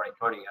patients at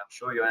 2020? I'm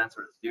sure your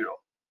answer is 0.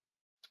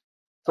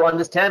 So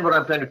understand what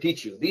I'm trying to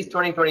teach you. These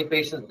 2020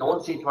 patients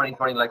don't see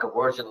 2020 like a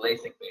virgin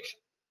LASIK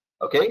patient.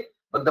 Okay?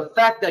 But the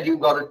fact that you've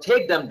got to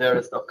take them there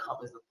is the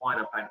point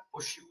I'm trying to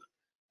push you with.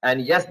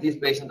 And yes, these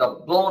patients are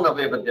blown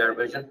away with their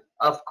vision.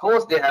 Of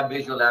course, they have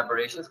visual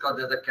aberrations because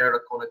there's a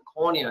keratoconic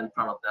cornea in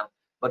front of them,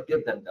 but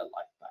give them their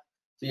life back.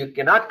 So you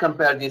cannot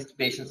compare these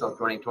patients of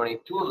 2020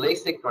 to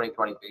LASIK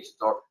 2020 patients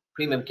or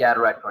premium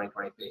cataract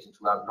 2020 patients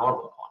who have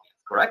normal corneas,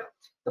 correct?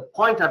 The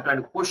point I'm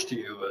trying to push to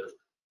you is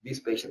these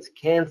patients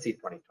can see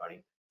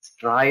 2020.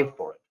 Strive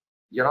for it.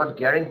 You're not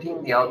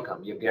guaranteeing the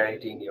outcome. You're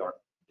guaranteeing your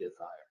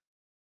desire.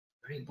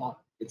 Very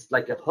important. It's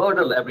like a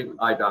hurdle every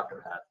eye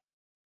doctor has.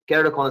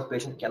 Keratoconus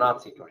patient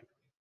cannot see 2020.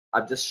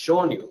 I've just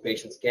shown you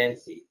patients can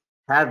see,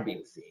 have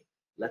been seen.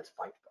 Let's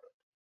fight for it.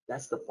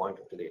 That's the point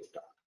of today's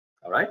talk.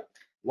 All right.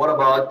 What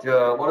about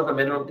what is the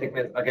minimum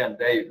thickness? Again,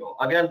 there you go.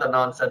 Again, the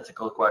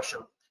nonsensical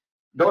question.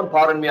 Don't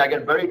pardon me. I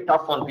get very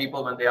tough on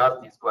people when they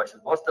ask these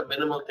questions. What's the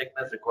minimal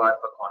thickness required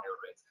for corneal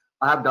rays?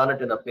 I have done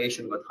it in a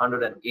patient with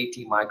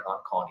 180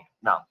 micron cornea.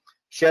 Now,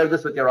 share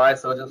this with your eye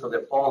surgeon so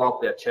they fall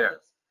off their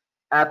chairs.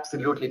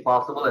 Absolutely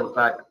possible. In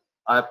fact,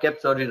 I've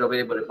kept surgeries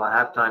away, but if I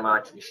have time, I'll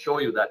actually show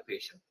you that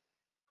patient.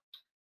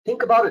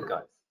 Think about it,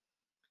 guys.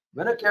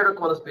 When a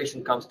keratoconus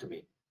patient comes to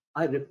me,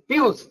 I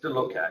refuse to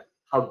look at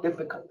how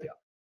difficult they are.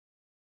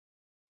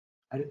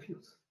 I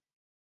refuse.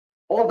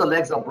 All the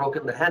legs are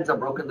broken, the hands are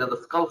broken, there's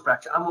a skull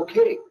fracture. I'm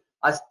okay.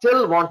 I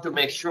still want to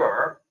make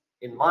sure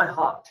in my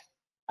heart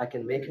I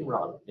can make him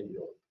run in the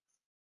Olympics.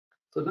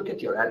 So look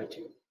at your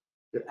attitude.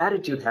 Your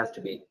attitude has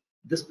to be,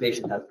 this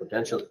patient has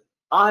potential.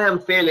 I am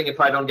failing if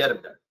I don't get him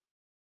there.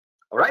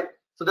 All right?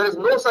 So there is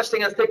no such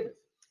thing as thickness.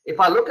 If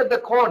I look at the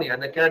cornea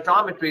and the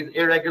keratometry is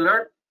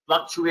irregular,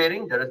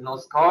 fluctuating, there is no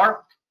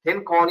scar,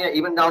 thin cornea,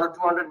 even down to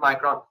 200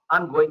 micron,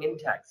 I'm going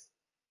intact.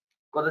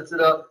 Because it's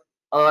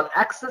an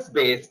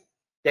axis-based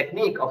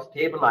technique of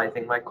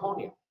stabilizing my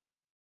cornea.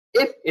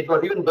 If it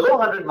was even below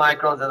 100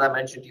 microns, as I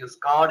mentioned to you,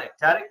 scarred,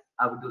 ectatic,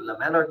 I would do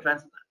lamellar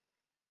transplant.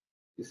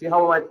 You see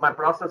how my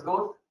process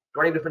goes?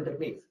 20 different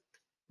techniques.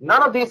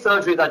 None of these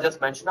surgeries I just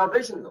mentioned are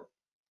vision though.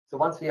 So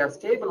once we have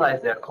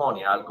stabilized their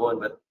cornea, I'll go in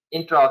with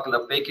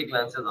intraocular phakic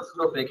lenses or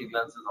pseudophakic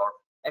lenses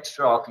or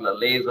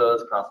extraocular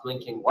lasers,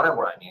 cross-linking,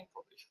 whatever I need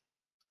for vision.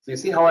 So you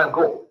see how I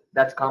go?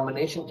 That's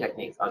combination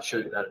techniques. I'll show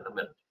you that in a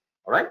minute.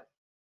 All right?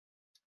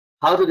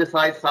 How to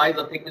decide size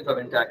or thickness of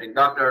intacting?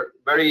 Doctor,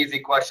 very easy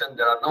question.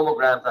 There are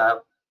nomograms I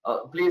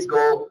have. Please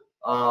go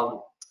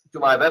to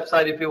my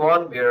website if you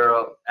want.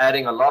 We're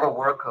adding a lot of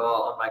work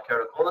on my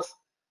keratoconus.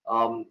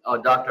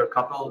 Dr.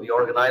 Kapil, the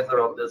organizer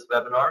of this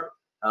webinar,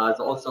 has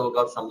also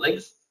got some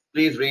links.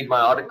 Please read my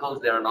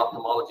articles. They're in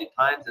Ophthalmology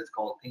Times. It's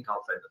called Think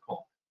Outside the Cone.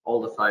 All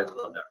the sizes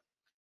are there.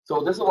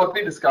 So this is what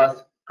we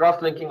discussed.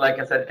 Cross-linking, like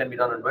I said, can be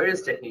done in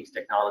various techniques,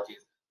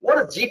 technologies. What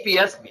does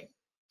GPS mean?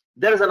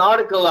 There's an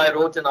article I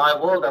wrote in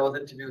iWorld. I was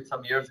interviewed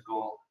some years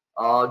ago.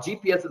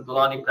 GPS is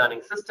Gulani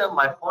planning system.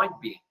 My point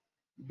being,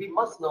 we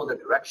must know the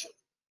direction.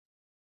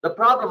 The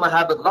problem I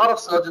have with a lot of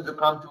surgeons who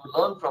come to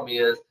learn from me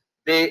is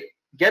they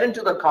get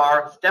into the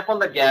car, step on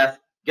the gas,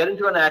 get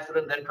into an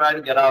accident, then try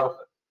to get out of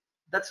it.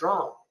 That's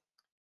wrong.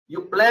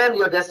 You plan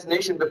your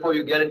destination before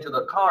you get into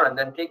the car and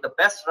then take the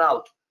best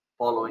route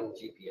following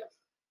GPS.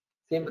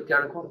 Same with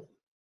keratoconus.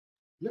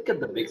 Look at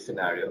the big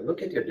scenario.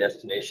 Look at your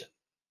destination.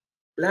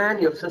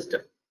 Plan your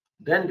system.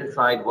 Then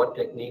decide what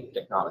technique,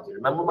 technology.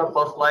 Remember my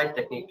first slide,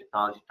 technique,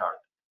 technology, target.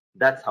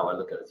 That's how I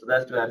look at it. So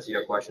that's to answer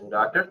your question,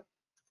 doctor.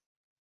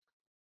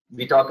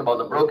 We talked about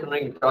the broken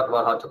ring. We talked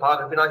about how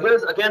topography. Now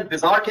here's, again,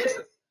 bizarre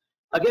cases.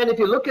 Again, if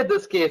you look at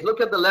this case,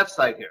 look at the left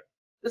side here.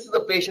 This is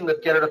a patient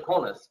with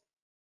keratoconus.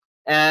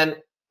 And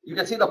you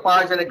can see the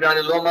pyogenic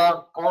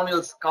granuloma,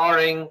 corneal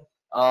scarring,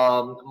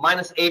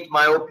 -8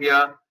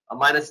 myopia, a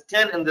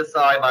 -10 in this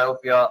eye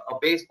myopia, a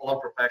baseball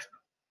professional.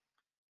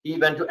 He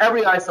went to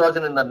every eye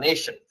surgeon in the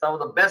nation, some of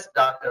the best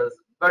doctors,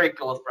 very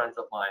close friends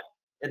of mine.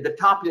 At the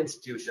top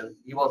institutions,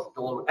 he was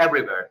told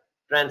everywhere,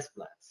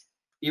 transplants,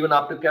 even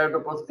up to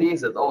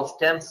keratoprosthesis or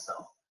stem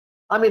cell.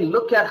 I mean,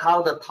 look at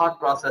how the thought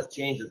process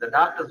changes. The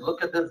doctors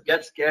look at this,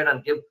 get scared,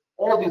 and give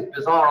all these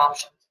bizarre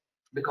options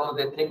because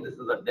they think this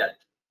is a debt.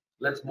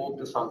 Let's move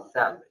to some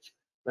salvage.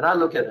 When I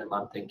look at him,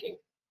 I'm thinking,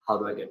 how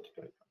do I get to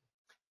 2020?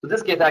 So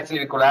this case, actually,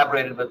 we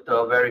collaborated with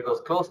where he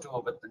goes close to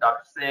with the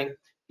Dr. Singh.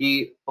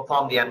 He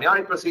performed the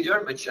amniotic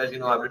procedure, which, as you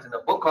know, I've written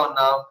a book on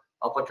now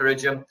for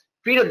pterygium.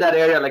 Treated that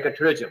area like a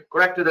pterygium,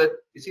 corrected it.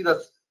 You see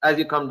this as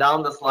you come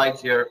down the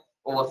slides here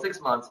over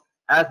 6 months.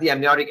 As the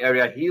amniotic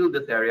area healed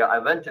this area, I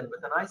went in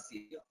with an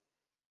ICL.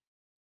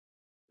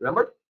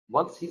 Remember,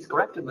 once he's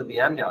corrected with the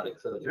amniotic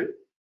surgery,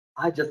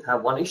 I just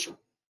have one issue: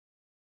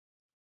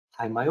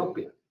 high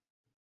myopia.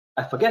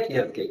 I forget he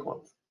has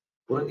K-cones.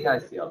 Put in the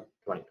ICL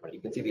 2020.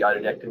 You can see the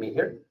iridectomy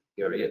here.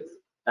 Here he is.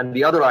 And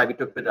the other eye we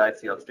took with the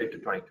ICL straight to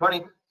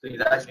 2020. So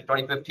he's actually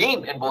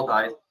 2015 in both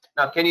eyes.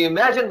 Now, can you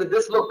imagine with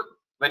this look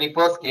when he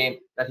first came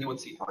that he would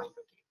see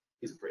 2015?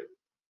 He's great.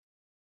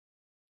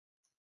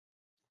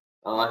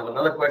 I have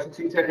another question.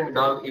 C-section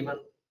done even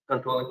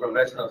controlling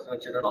progression of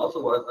children.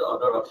 Also, what is the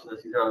other option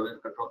that CTR will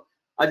control?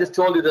 I just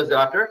told you this,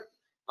 doctor.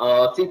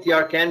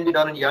 CTR can be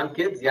done in young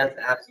kids. Yes,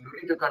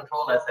 absolutely to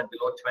control. I said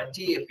below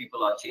 20. If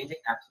people are changing,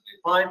 absolutely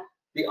fine.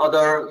 The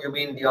other, you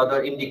mean the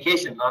other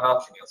indication, not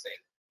option, you're saying,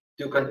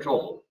 to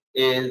control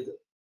is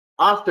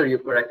after you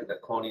corrected the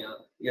cornea.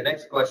 Your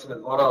next question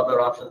is what are other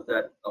options that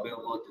are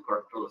available to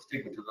control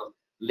astigmatism?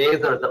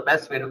 Laser is the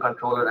best way to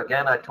control it.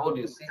 Again, I told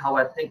you, see how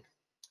I think.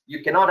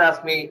 You cannot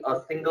ask me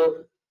a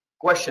single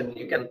question.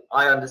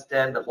 I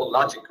understand the whole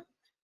logic.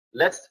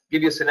 Let's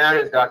give you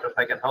scenarios, doctor, if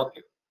I can help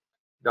you.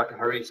 Dr.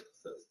 Harish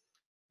says,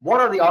 what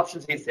are the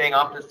options he's saying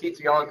after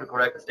C3R to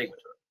correct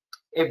astigmatism?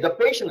 If the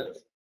patient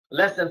is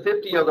less than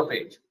 50 years of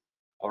age,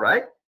 all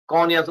right,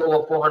 cornea is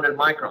over 400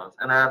 microns,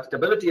 and I have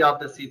stability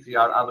after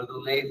C3R, I will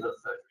do laser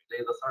surgery,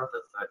 laser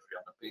surface surgery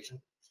on the patient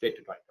straight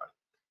to 2020.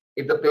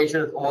 If the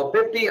patient is over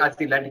 50, I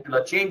see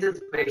lenticular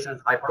changes, patient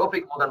is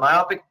hyperopic more than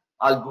myopic,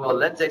 I'll do a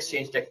lens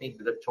exchange technique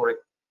with a toric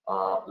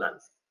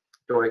lens,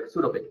 toric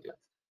pseudophakic lens.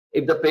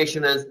 If the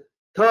patient is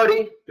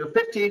 30 to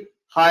 50,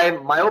 high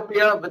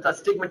myopia with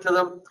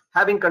astigmatism,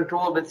 having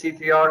control with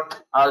C3R,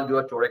 I'll do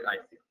a toric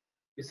ICL.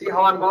 You see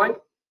how I'm going?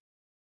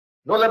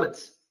 No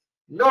limits.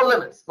 No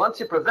limits. Once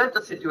you present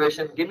the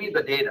situation, give me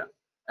the data,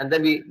 and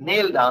then we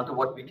nail down to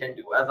what we can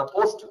do, as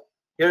opposed to,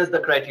 here is the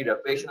criteria.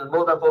 Patient is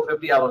more than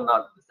 450, I will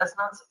not do this. That's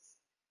nonsense.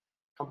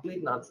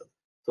 Complete nonsense.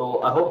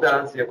 So I hope that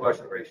answers your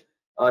question, Harish.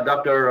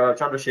 Dr.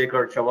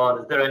 Chandrasekhar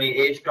Chavan, is there any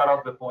age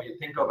cutoff before you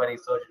think of any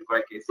surgery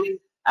for KC?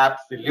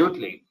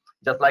 Absolutely.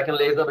 Just like in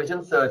laser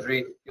vision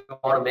surgery, you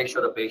want to make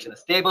sure the patient is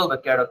stable.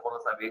 With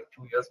keratoconus, I wait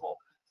 2 years more.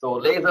 So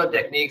laser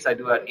techniques I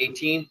do at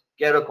 18,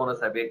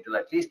 keratoconus I wait till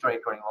at least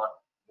 2021.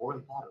 More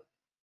important,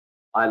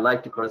 I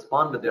like to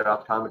correspond with their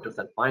optometrists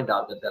and find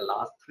out that their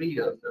last 3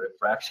 years, the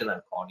refraction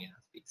and cornea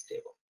has been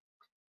stable.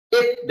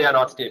 If they are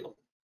not stable,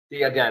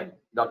 see again,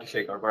 Dr.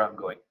 Shekhar, where I'm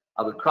going,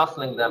 I will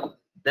cross-link them,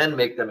 then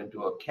make them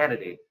into a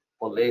candidate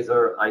for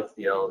laser,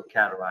 ICL,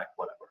 cataract,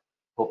 whatever.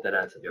 Hope that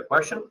answered your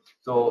question.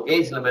 So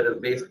age limit is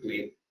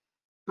basically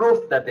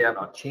proof that they are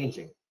not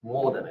changing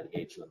more than an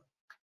age limit.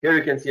 Here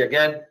you can see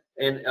again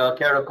in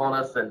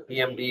keratoconus and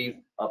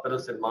PMDs,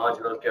 pellucid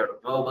marginal,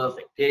 keratoglobus,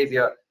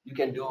 ectasia, you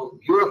can do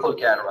beautiful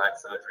cataract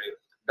surgery.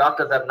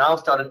 Doctors have now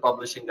started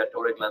publishing that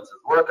toric lenses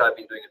work. I've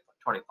been doing it for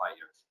 25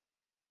 years.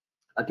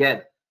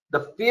 Again,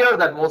 the fear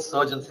that most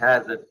surgeons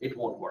have is it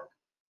won't work.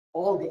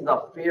 All these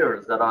are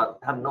fears that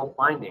have no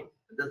finding.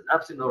 There's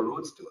absolutely no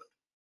roots to it.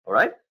 All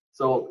right.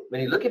 So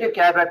when you look at your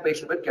cataract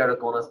patient with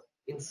keratoconus,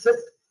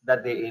 insist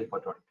that they aim for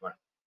 2020.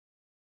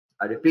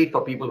 I repeat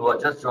for people who are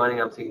just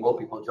joining, I'm seeing more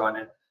people join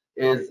in,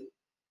 is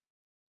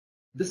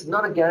this is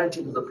not a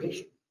guarantee to the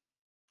patient.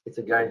 It's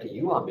a guarantee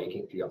you are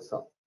making to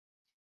yourself.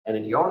 And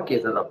in your case,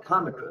 as an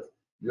optometrist,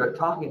 you are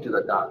talking to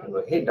the doctor and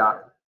go, hey,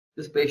 doc,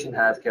 this patient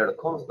has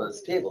keratoconus, but it's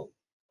stable.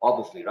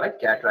 Obviously, right?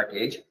 Cataract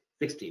age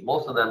 60.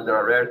 Most of them, there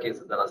are rare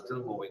cases that are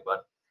still moving,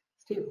 but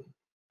stable.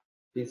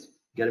 Please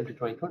get him to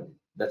 2020.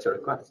 That's your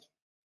request.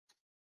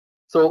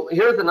 So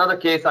here's another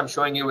case I'm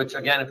showing you, which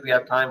again, if we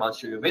have time, I'll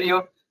show you a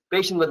video.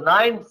 Patient with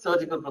 9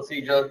 surgical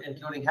procedures,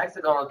 including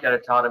hexagonal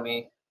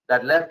keratotomy,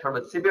 that left her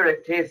with severe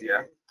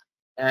ectasia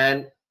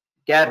and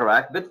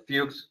cataract with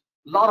fuchs.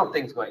 A lot of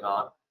things going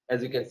on,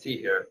 as you can see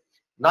here.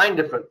 9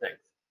 different things.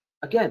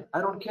 Again,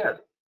 I don't care.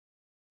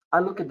 I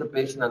look at the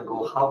patient and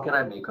go, how can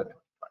I make her 2020?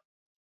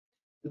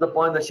 To the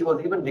point that she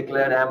was even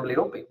declared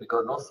amblyopic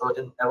because no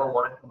surgeon ever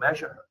wanted to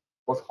measure her.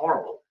 It was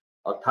horrible.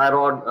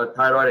 Thyroid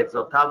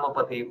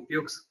exophthalmopathy,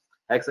 fuchs,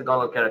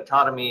 hexagonal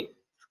keratotomy,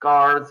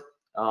 scars,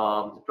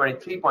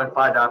 23.5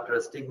 after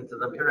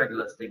astigmatism,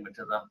 irregular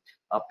astigmatism,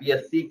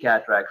 PSC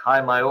cataract,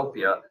 high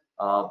myopia,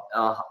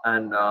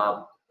 and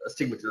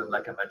astigmatism,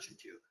 like I mentioned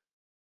to you.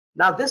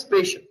 Now, this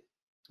patient,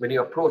 when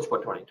you approach for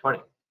 2020,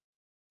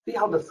 see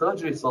how the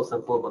surgery is so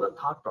simple, but the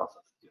thought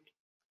process is unique.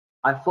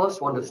 I first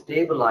want to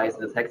stabilize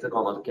this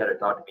hexagonal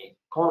keratotomy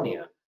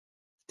cornea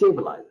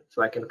stabilize it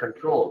so I can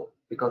control,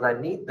 because I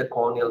need the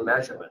corneal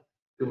measurement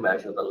to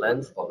measure the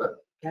lens for the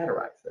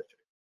cataract surgery.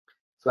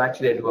 So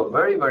actually I do a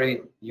very,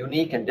 very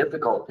unique and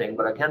difficult thing,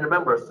 but again,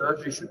 remember,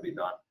 surgery should be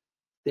done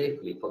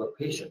safely for the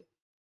patient.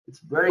 It's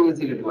very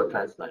easy to do a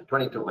transplant,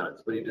 22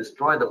 minutes, but you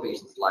destroy the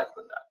patient's life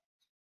with that.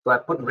 So I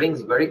put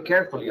rings very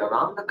carefully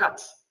around the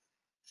cuts,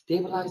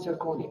 stabilized your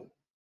cornea,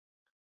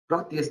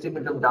 brought the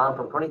astigmatum down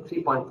from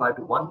 23.5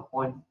 to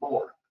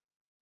 1.4.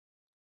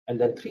 And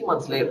then 3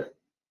 months later,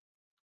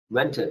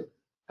 went in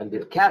and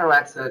did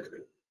cataract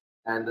surgery,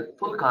 and with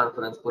full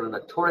confidence put in a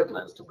toric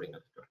lens to bring it to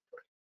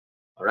 2020.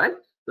 All right?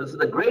 This is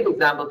a great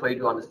example for you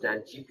to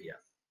understand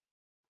GPS.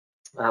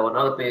 I have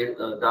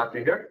another doctor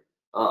here.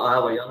 I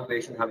have a young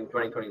patient having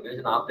 20/20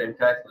 vision. After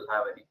intact, will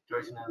have a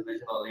deterioration in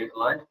vision or later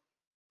light.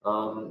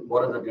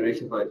 What is the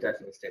duration for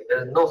intact mistake?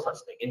 There is no such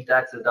thing.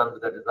 Intact is done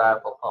with a desire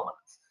for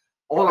permanence.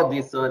 All of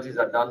these surgeries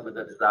are done with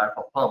a desire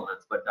for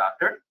permanence. But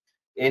doctor,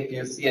 if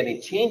you see any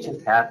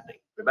changes happening,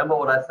 remember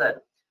what I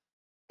said.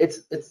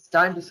 It's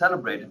time to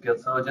celebrate if you're a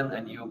surgeon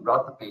and you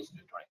brought the patient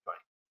to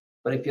 20/20.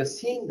 But if you're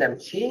seeing them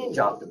change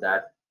after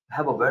that,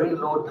 have a very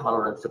low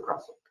tolerance to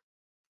crossover.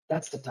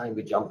 That's the time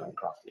we jump and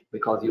crosslink,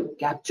 because you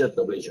captured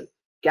the vision,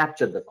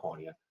 captured the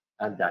cornea,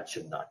 and that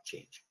should not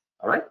change.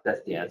 All right,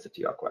 that's the answer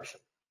to your question.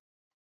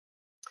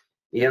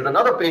 Here's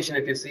another patient,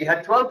 if you see,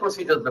 had 12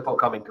 procedures before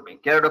coming to me.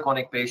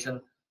 Keratoconic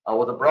patient,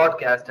 was a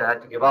broadcaster,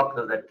 had to give up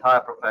his entire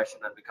profession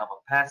and become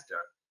a pastor.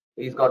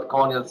 He's got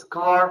corneal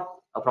scar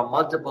from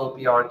multiple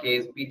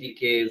PRKs,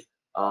 PTKs,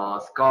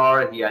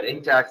 scar. He had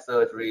intact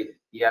surgery.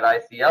 He had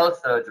ICL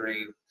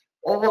surgery.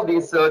 All of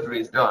these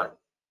surgeries done,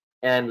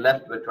 and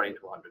left with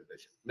 2200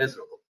 vision.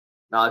 Miserable.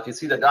 Now, if you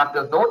see the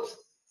doctor's notes,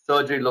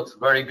 surgery looks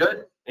very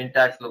good.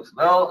 Intact looks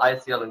well.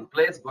 ICL in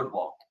place. Good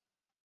walk.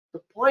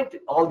 The point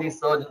all these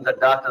surgeons and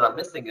doctors are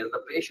missing is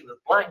the patient is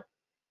blind.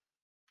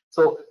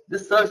 So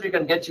this surgery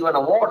can get you an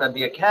award at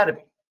the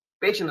academy.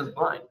 Patient is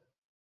blind.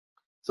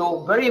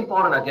 So very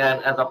important,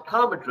 again, as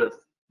optometrists,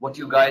 what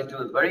you guys do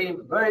is very,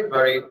 very,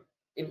 very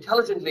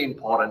intelligently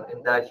important,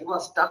 in that you are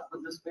stuck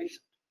with this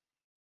patient.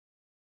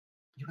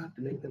 You have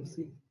to make them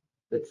see.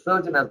 The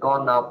surgeon has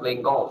gone now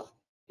playing golf.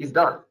 He's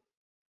done.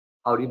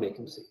 How do you make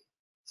him see?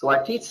 So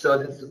I teach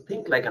surgeons to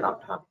think like an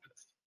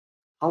optometrist.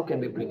 How can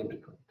we bring him to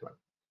 20/20?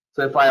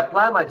 So if I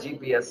apply my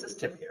GPS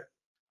system here,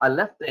 I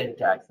left the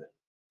intacts in.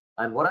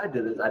 And what I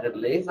did is I did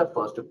laser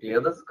first to clear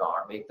the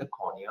scar, make the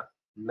cornea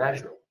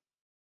measurable.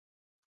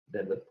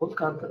 Then with full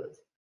confidence,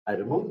 I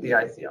removed the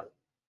ICL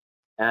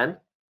and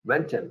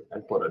went in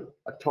and put in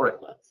a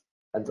toric lens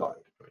and got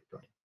it to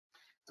 20/20.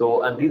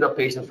 So, and these are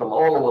patients from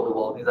all over the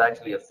world. These are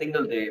actually a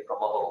single day from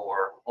all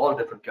over, all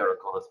different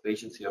keratoconus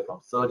patients here,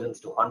 from surgeons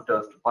to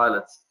hunters to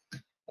pilots,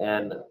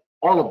 and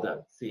all of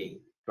them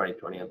seeing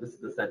 20/20. And this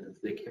is the sentence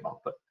they came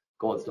up with.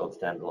 Goals don't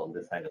stand alone,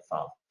 this kind of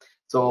sound.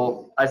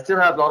 So I still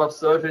have a lot of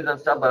surgeries and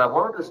stuff, but I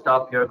wanted to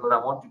stop here because I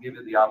want to give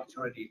you the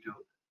opportunity to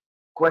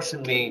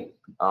question me,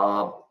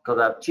 because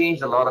I've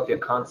changed a lot of your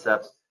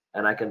concepts,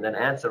 and I can then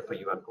answer for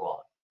you and go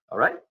on. All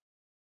right?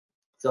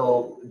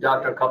 So,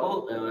 Dr. Couple,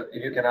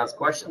 if you can ask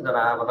questions, and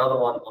I have another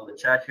one on the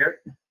chat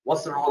here.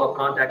 What's the role of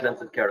contact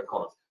lens in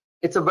keratoconus?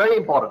 It's a very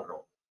important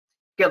role.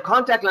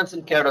 Contact lens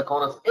in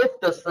keratoconus, if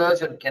the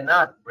surgeon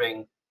cannot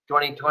bring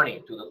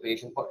 20/20 to the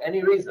patient for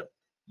any reason,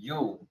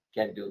 you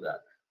can do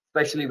that,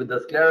 especially with the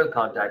scleral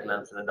contact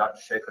lens, and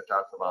Dr. Shekhar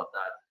talks about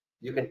that.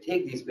 You can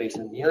take these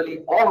patients,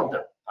 nearly all of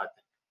them, I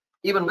think,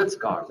 even with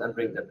scars, and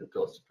bring them to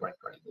close to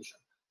 20/20 vision.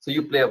 So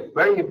you play a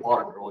very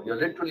important role.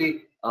 You're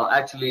literally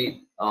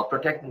actually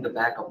protecting the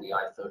back of the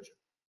eye surgeon,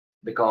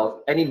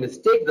 because any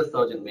mistake the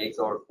surgeon makes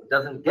or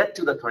doesn't get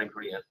to the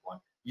 20/20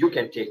 endpoint, you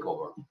can take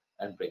over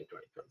and bring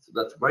 20/20. So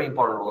that's a very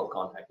important role of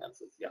contact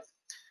lenses. Yes.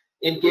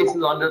 In cases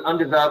of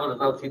undesirable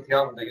results,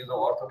 CTL, the use of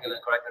orthokeral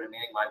and correct the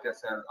remaining myopia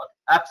cells.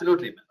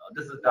 Absolutely.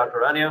 This is Dr.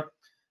 Rania.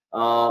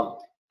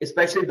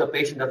 Especially if the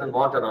patient doesn't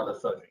want another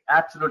surgery.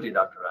 Absolutely,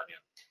 Dr. Rania.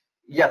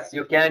 Yes,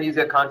 you can use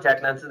your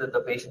contact lenses if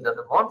the patient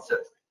doesn't want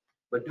surgery,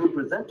 but do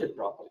present it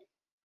properly.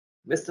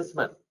 Mr.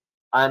 Smith,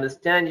 I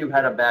understand you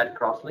had a bad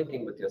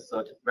cross-linking with your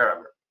surgeon,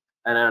 wherever,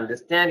 and I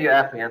understand you're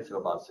apprehensive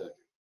about surgery.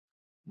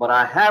 But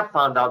I have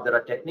found out there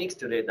are techniques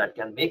today that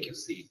can make you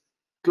see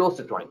close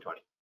to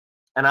 20/20.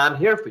 And I'm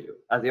here for you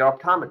as your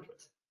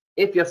optometrist.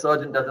 If your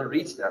surgeon doesn't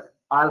reach that,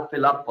 I'll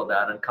fill up for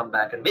that and come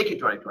back and make it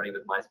 20/20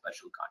 with my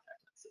special contact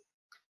lenses.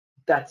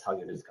 That's how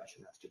your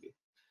discussion has to be.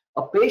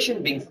 A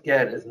patient being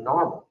scared is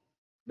normal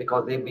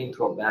because they've been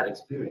through a bad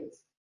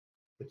experience.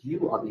 But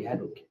you are the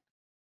advocate.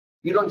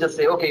 You don't just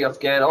say, okay, you're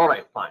scared, all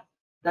right, fine.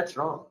 That's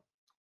wrong.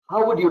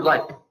 How would you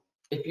like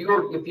if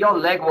your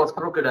leg was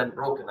crooked and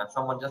broken and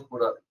someone just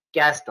put a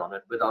cast on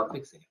it without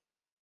fixing it?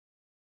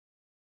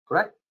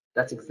 Correct?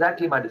 That's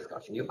exactly my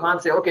discussion. You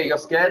can't say, okay, you're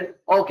scared.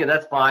 Okay,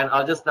 that's fine.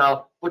 I'll just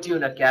now put you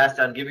in a cast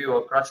and give you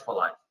a crutch for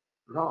life.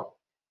 Wrong.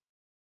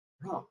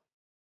 Wrong.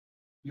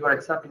 You are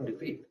accepting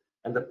defeat.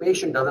 And the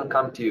patient doesn't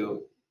come to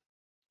you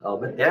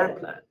with their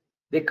plan.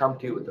 They come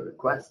to you with a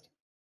request.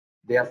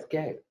 They are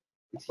scared.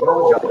 It's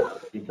your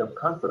job to give them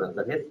confidence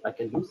that, yes, I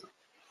can do something.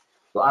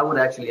 So I would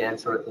actually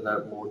answer it in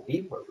a more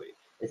deeper way.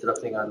 Instead of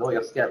saying, I know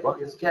you're scared. Well,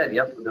 you're scared.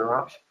 Yep, there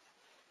are options.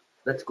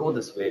 Let's go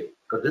this way,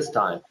 because this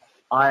time,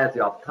 I, as the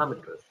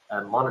optometrist,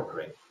 am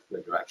monitoring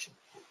your direction.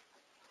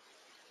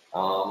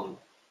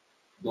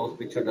 Those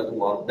pictures doesn't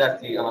work.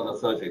 That's another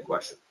surgery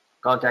question.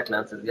 Contact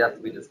lenses, yes,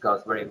 we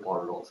discussed, very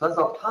important role. So as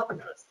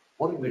optometrists,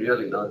 what did we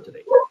really learn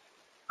today?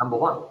 Number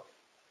one,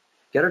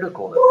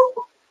 keratoconus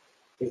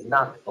is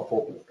not a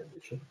hopeless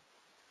condition.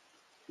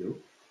 Two,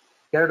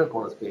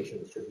 keratoconus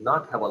patients should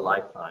not have a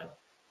lifetime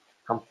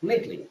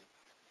completely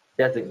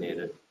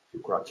designated to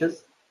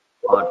crutches,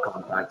 hard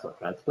contacts, or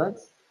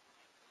transplants.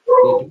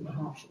 They do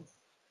have options.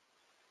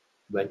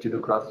 When to do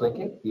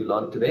cross-linking, you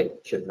learned today,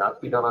 should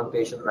not be done on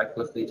patient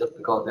recklessly just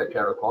because they're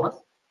keratoconus.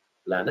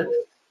 Plan it.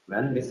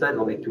 When we said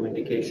only 2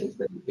 indications,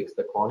 when you fix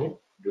the cornea,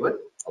 do it.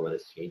 Or when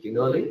it's changing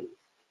early.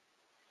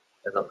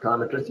 As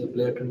optometrists, you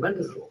play a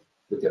tremendous role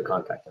with your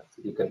contact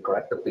lenses. You can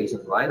correct the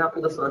patient right up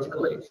to the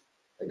surgical age,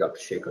 like Dr.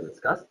 Shekhar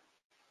discussed.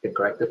 You can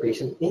correct the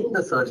patient in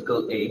the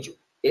surgical age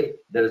if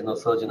there is no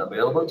surgeon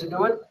available to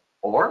do it,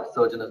 or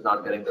surgeon is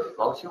not getting the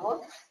results you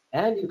want,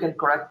 and you can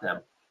correct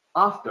them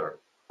after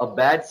a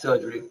bad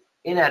surgery,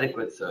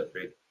 inadequate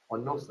surgery, or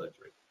no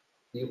surgery.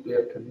 You play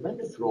a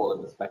tremendous role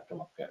in the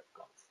spectrum of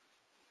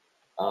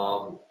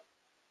keratoconus.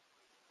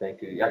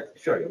 Thank you. Yeah,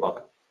 sure, you're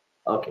welcome.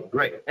 Okay,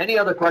 great. Any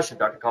other question,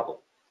 Dr.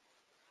 Couple?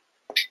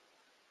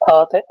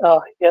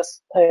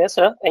 Yes,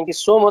 sir. Thank you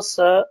so much,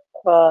 sir,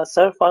 for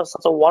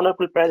such a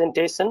wonderful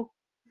presentation.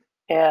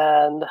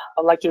 And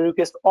I'd like to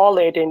request all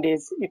the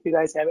attendees, if you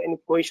guys have any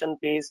question,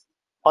 please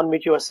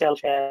unmute yourself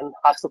and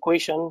ask the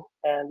question.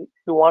 And if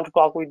you want to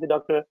talk with the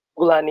Dr.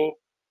 Gulani,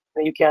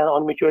 you can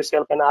unmute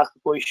yourself and ask the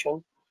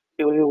question.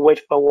 We will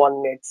wait for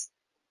 1 minute.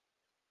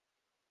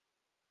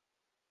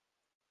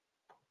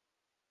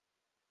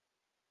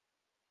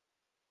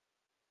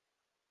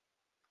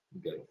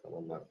 I'm getting some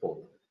on my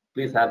phone.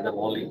 Please have them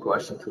only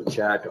question through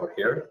chat or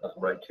here,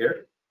 right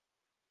here.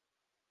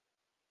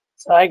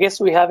 So I guess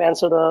we have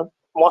answered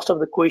most of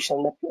the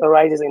question that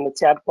arises in the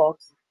chat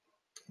box.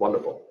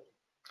 Wonderful.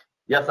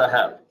 Yes, I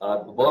have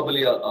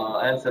verbally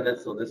answered it,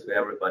 so this way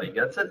everybody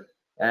gets it.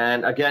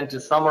 And again, to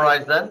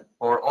summarize then,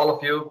 for all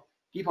of you,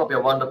 keep up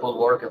your wonderful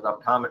work as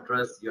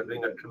optometrists. You're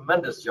doing a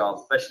tremendous job,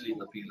 especially in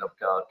the field of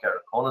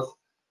keratoconus.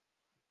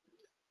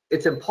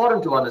 It's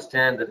important to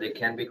understand that they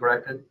can be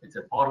corrected. It's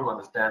important to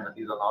understand that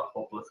these are not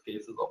hopeless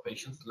cases or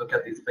patients. Look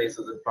at these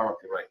faces in front of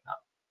you right now.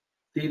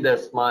 See their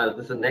smiles.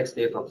 This is the next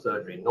day from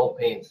surgery. No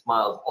pain,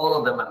 smiles. All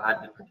of them have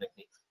had different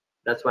techniques.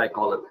 That's why I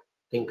call it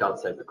think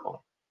outside the corner.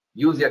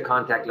 Use your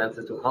contact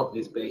lenses to help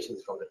these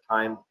patients from the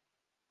time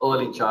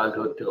early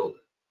childhood till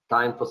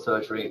time for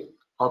surgery.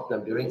 Help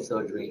them during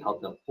surgery.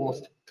 Help them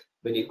post.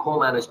 When you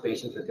co-manage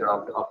patients with your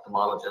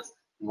ophthalmologist,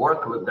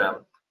 work with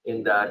them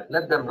in that.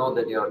 Let them know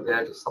that you're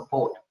there to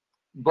support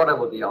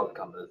whatever the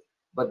outcome is,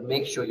 but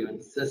make sure you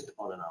insist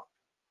on an outcome.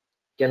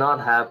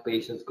 Cannot have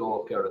patients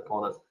go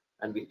keratoconus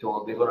and be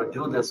told, we're going to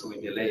do this so we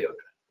delay your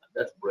transplant.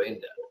 That's brain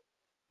dead.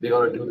 We're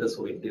going to do this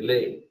so we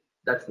delay.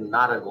 That's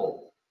not a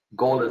goal.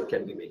 Goal is,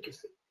 can we make you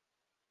see?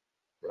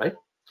 Right?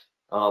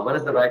 When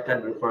is the right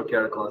time to refer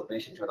keratoconus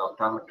patient to an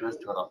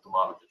optometrist, to an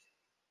ophthalmologist?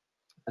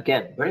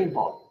 Again, very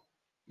important.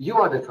 You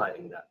are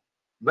deciding that.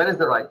 When is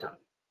the right time?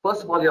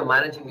 First of all, you're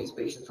managing these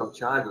patients from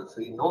childhood,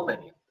 so you know many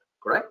of them,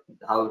 correct?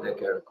 How their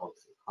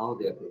keratoconus, how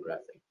they're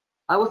progressing.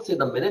 I would say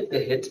the minute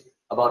they hit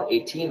about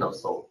 18 or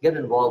so, get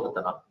involved with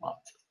an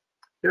ophthalmologist.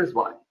 Here's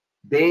why.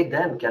 They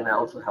then can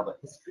also have a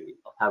history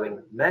of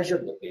having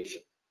measured the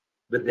patient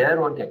with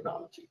their own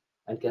technology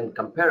and can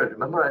compare it.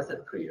 Remember I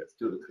said 3 years,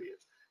 2 to 3 years.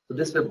 So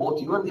this way both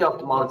you and the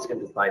ophthalmologist can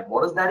decide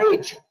what is that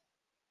age.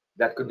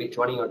 That could be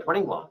 20 or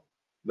 21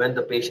 when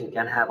the patient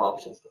can have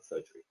options for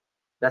surgery.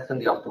 That's when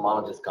the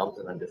ophthalmologist comes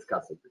in and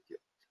discusses with you.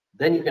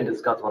 Then you can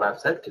discuss what I've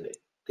said today.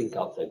 Think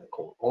outside the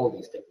cone, all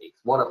these techniques.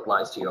 What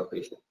applies to your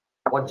patient?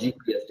 What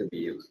GPS to be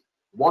used?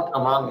 What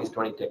among these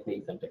 20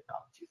 techniques and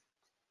technologies?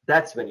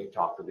 That's when you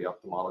talk to the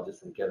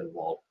ophthalmologist and get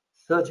involved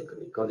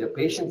surgically, because your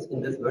patients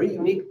in this very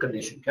unique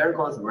condition,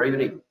 keratoconus is very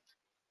unique.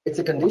 It's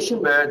a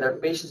condition where their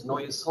patients know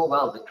you so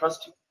well, they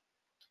trust you.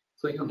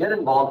 So you get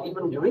involved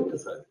even during the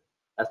surgery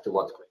as to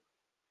what's going on.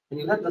 And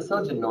you let the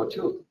surgeon know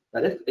too,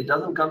 that if it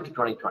doesn't come to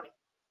 2020,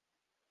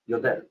 you're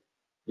there.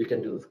 You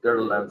can do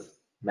scleral lens,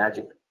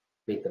 magic,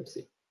 make them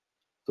see.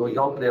 So you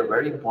all play a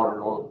very important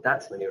role.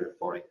 That's when you're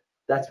referring.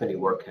 That's when you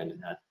work hand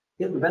in hand.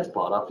 Here's the best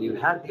part. After you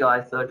had the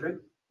eye surgery,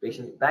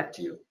 patients back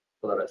to you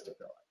for the rest of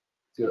their life.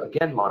 So you're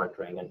again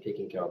monitoring and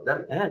taking care of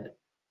them and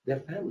their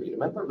family.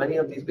 Remember, many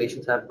of these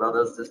patients have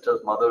brothers,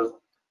 sisters, mothers,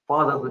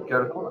 fathers with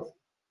keratoconus.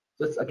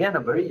 So it's again a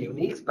very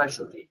unique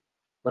specialty.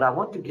 But I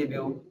want to give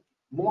you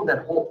more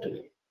than hope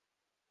today.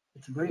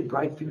 It's a very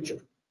bright future.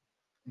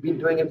 Been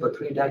doing it for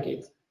 3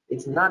 decades.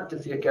 It's not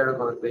to see a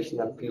keratoconus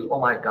patient and feel, oh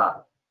my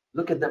God,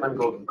 look at them and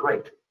go,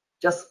 great.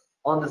 Just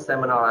on the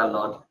seminar I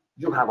learned,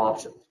 you have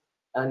options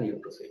and you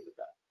proceed with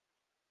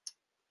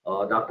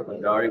that. Dr.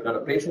 Bhandari, when a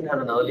patient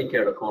has an early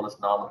keratoconus,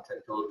 now I'm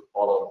told to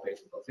follow the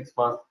patient for 6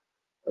 months.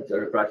 That's a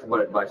refraction.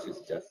 What advice you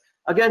suggest?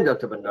 Again,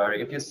 Dr. Bhandari,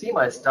 if you see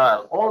my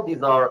style, all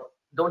these are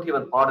don't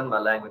even pardon my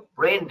language,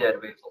 brain dead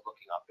ways of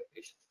looking after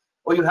patients.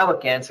 Or you have a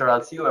cancer,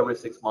 I'll see you every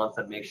 6 months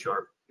and make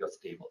sure you're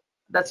stable.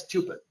 That's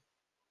stupid.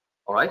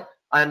 All right.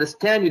 I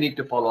understand you need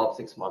to follow up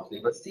 6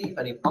 monthly, but see if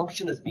any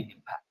function is being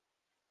impacted.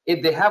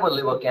 If they have a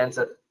liver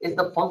cancer, is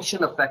the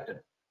function affected?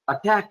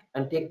 Attack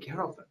and take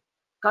care of it.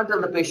 Can't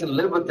tell the patient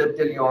live with it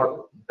till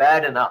you're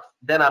bad enough.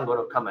 Then I'm going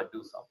to come and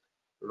do something.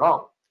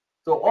 Wrong.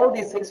 So all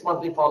these 6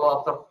 monthly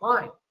follow-ups are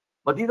fine.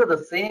 But these are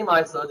the same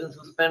eye surgeons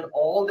who spend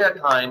all their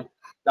time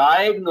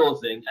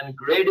diagnosing and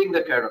grading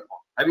the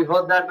keratoconus. Have you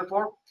heard that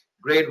before?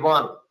 Grade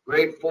 1,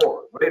 grade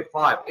 4, grade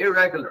 5,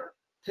 irregular,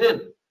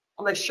 thin.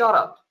 I'm like, shut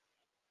up.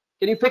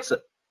 Can you fix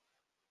it?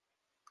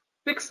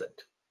 Fix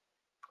it.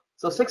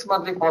 So 6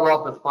 monthly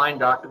follow-up is fine,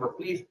 doctor, but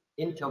please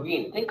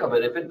intervene. Think of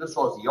it. If this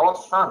was your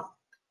son,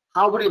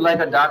 how would you like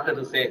a doctor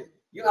to say,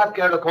 you have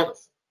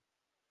keratoconus,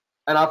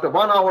 and after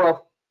 1 hour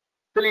of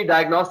silly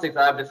diagnostics,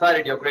 I have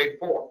decided you're grade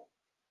 4.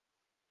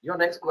 Your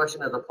next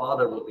question as a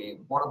father will be,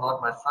 what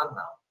about my son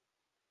now?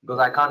 Because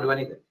I can't do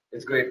anything.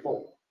 It's grade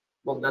 4.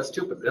 Well, that's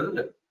stupid, isn't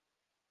it?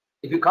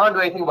 If you can't do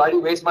anything, why do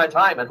you waste my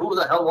time? And who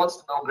the hell wants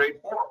to know grade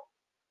 4?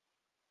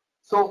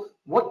 So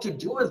what to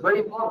do is very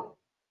important.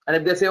 And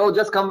if they say, oh,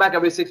 just come back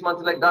every 6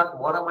 months, like that,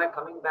 what am I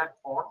coming back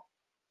for?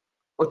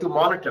 Or to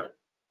monitor.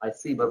 I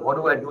see, but what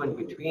do I do in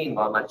between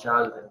while my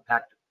child is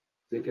impacted?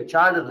 So if your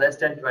child is less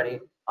than 20,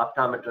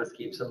 optometrist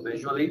keeps them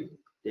visually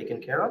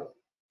taken care of.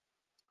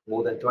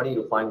 More than 20,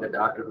 you find the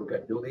doctor who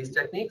can do these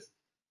techniques,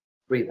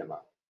 free them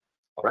up.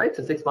 All right,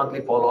 so 6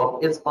 monthly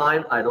follow-up is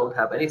fine. I don't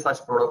have any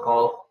such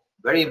protocol.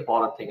 Very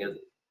important thing is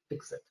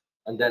fix it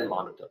and then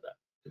monitor them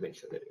to make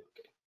sure they're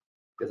okay.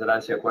 Does that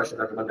answer your question,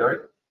 Dr. Mandari?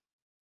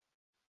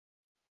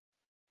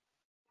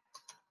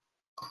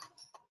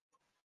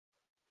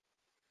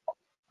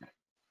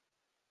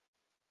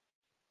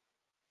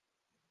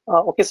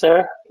 Okay,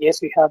 sir.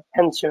 Yes, we have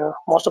answered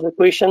most of the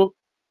question.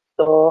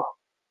 So,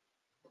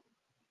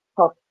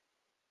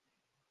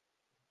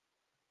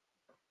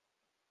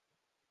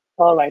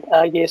 all right.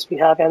 Yes, we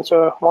have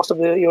answered most of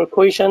your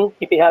question.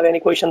 If you have any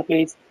question,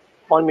 please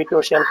unmute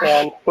yourself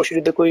and proceed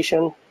with the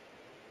question.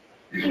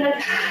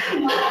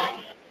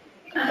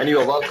 And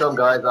you're welcome,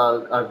 guys.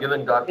 I've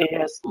given Dr.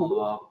 Yes.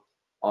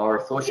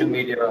 Our social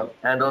media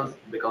handles,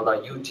 because our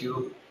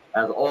YouTube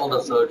has all the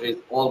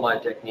surgeries, all my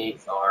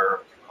techniques,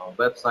 our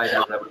website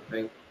has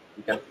everything.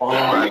 You can follow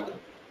and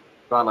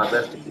try my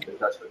best to keep in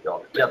touch with you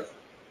all. Yes.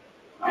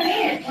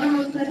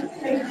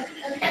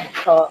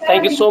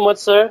 Thank you so much,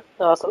 sir,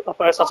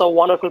 for such a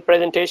wonderful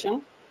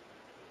presentation.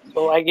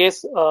 So I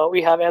guess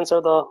we have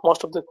answered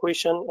most of the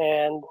question,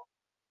 and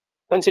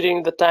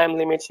considering the time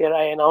limits here,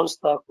 I announce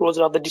the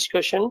closure of the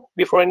discussion.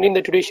 Before ending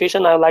the today's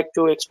session, I would like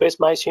to express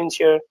my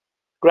sincere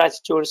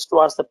gratitude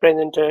towards the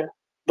presenter,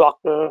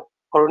 Dr.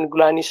 Arun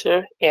Gulani,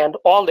 sir, and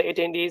all the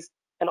attendees.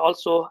 And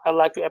also, I would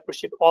like to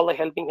appreciate all the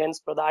helping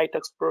hands for the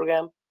iTalks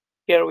program.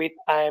 Herewith,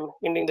 I am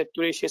ending the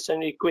today's session,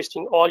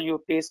 requesting all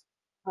you please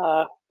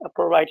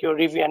provide your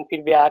review and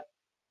feedback.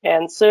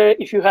 And sir,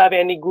 if you have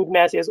any good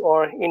messages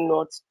or in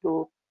notes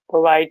to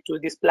provide to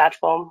this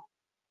platform.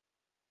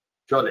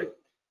 Surely.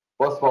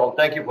 First of all,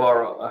 thank you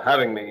for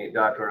having me,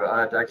 Doctor.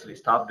 I had to actually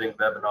stop doing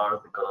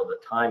webinars because of the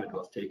time it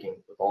was taking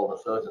with all the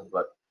surgeons,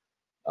 but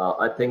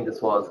I think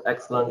this was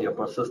excellent, your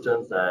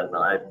persistence, and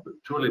I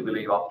truly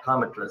believe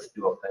optometrists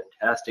do a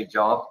fantastic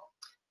job,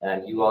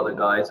 and you are the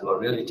guys who are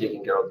really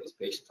taking care of these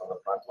patients on the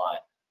front line.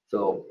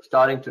 So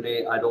starting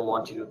today, I don't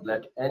want you to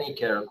let any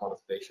keratoconus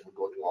patient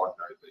go to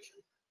ordinary vision.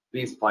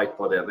 Please fight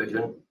for their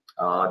vision.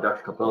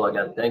 Dr. Kapil,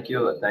 again, thank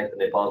you, and thank the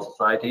Nepal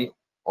Society.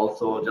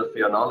 Also, just for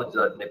your knowledge,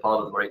 that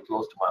Nepal is very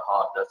close to my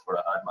heart. That's where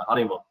I had my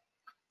honeymoon.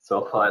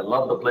 So I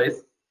love the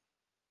place.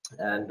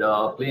 And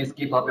please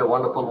keep up your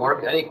wonderful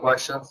work. Any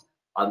questions,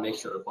 I'll make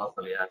sure to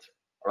personally answer.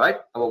 All right?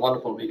 Have a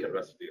wonderful weekend,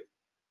 rest of you.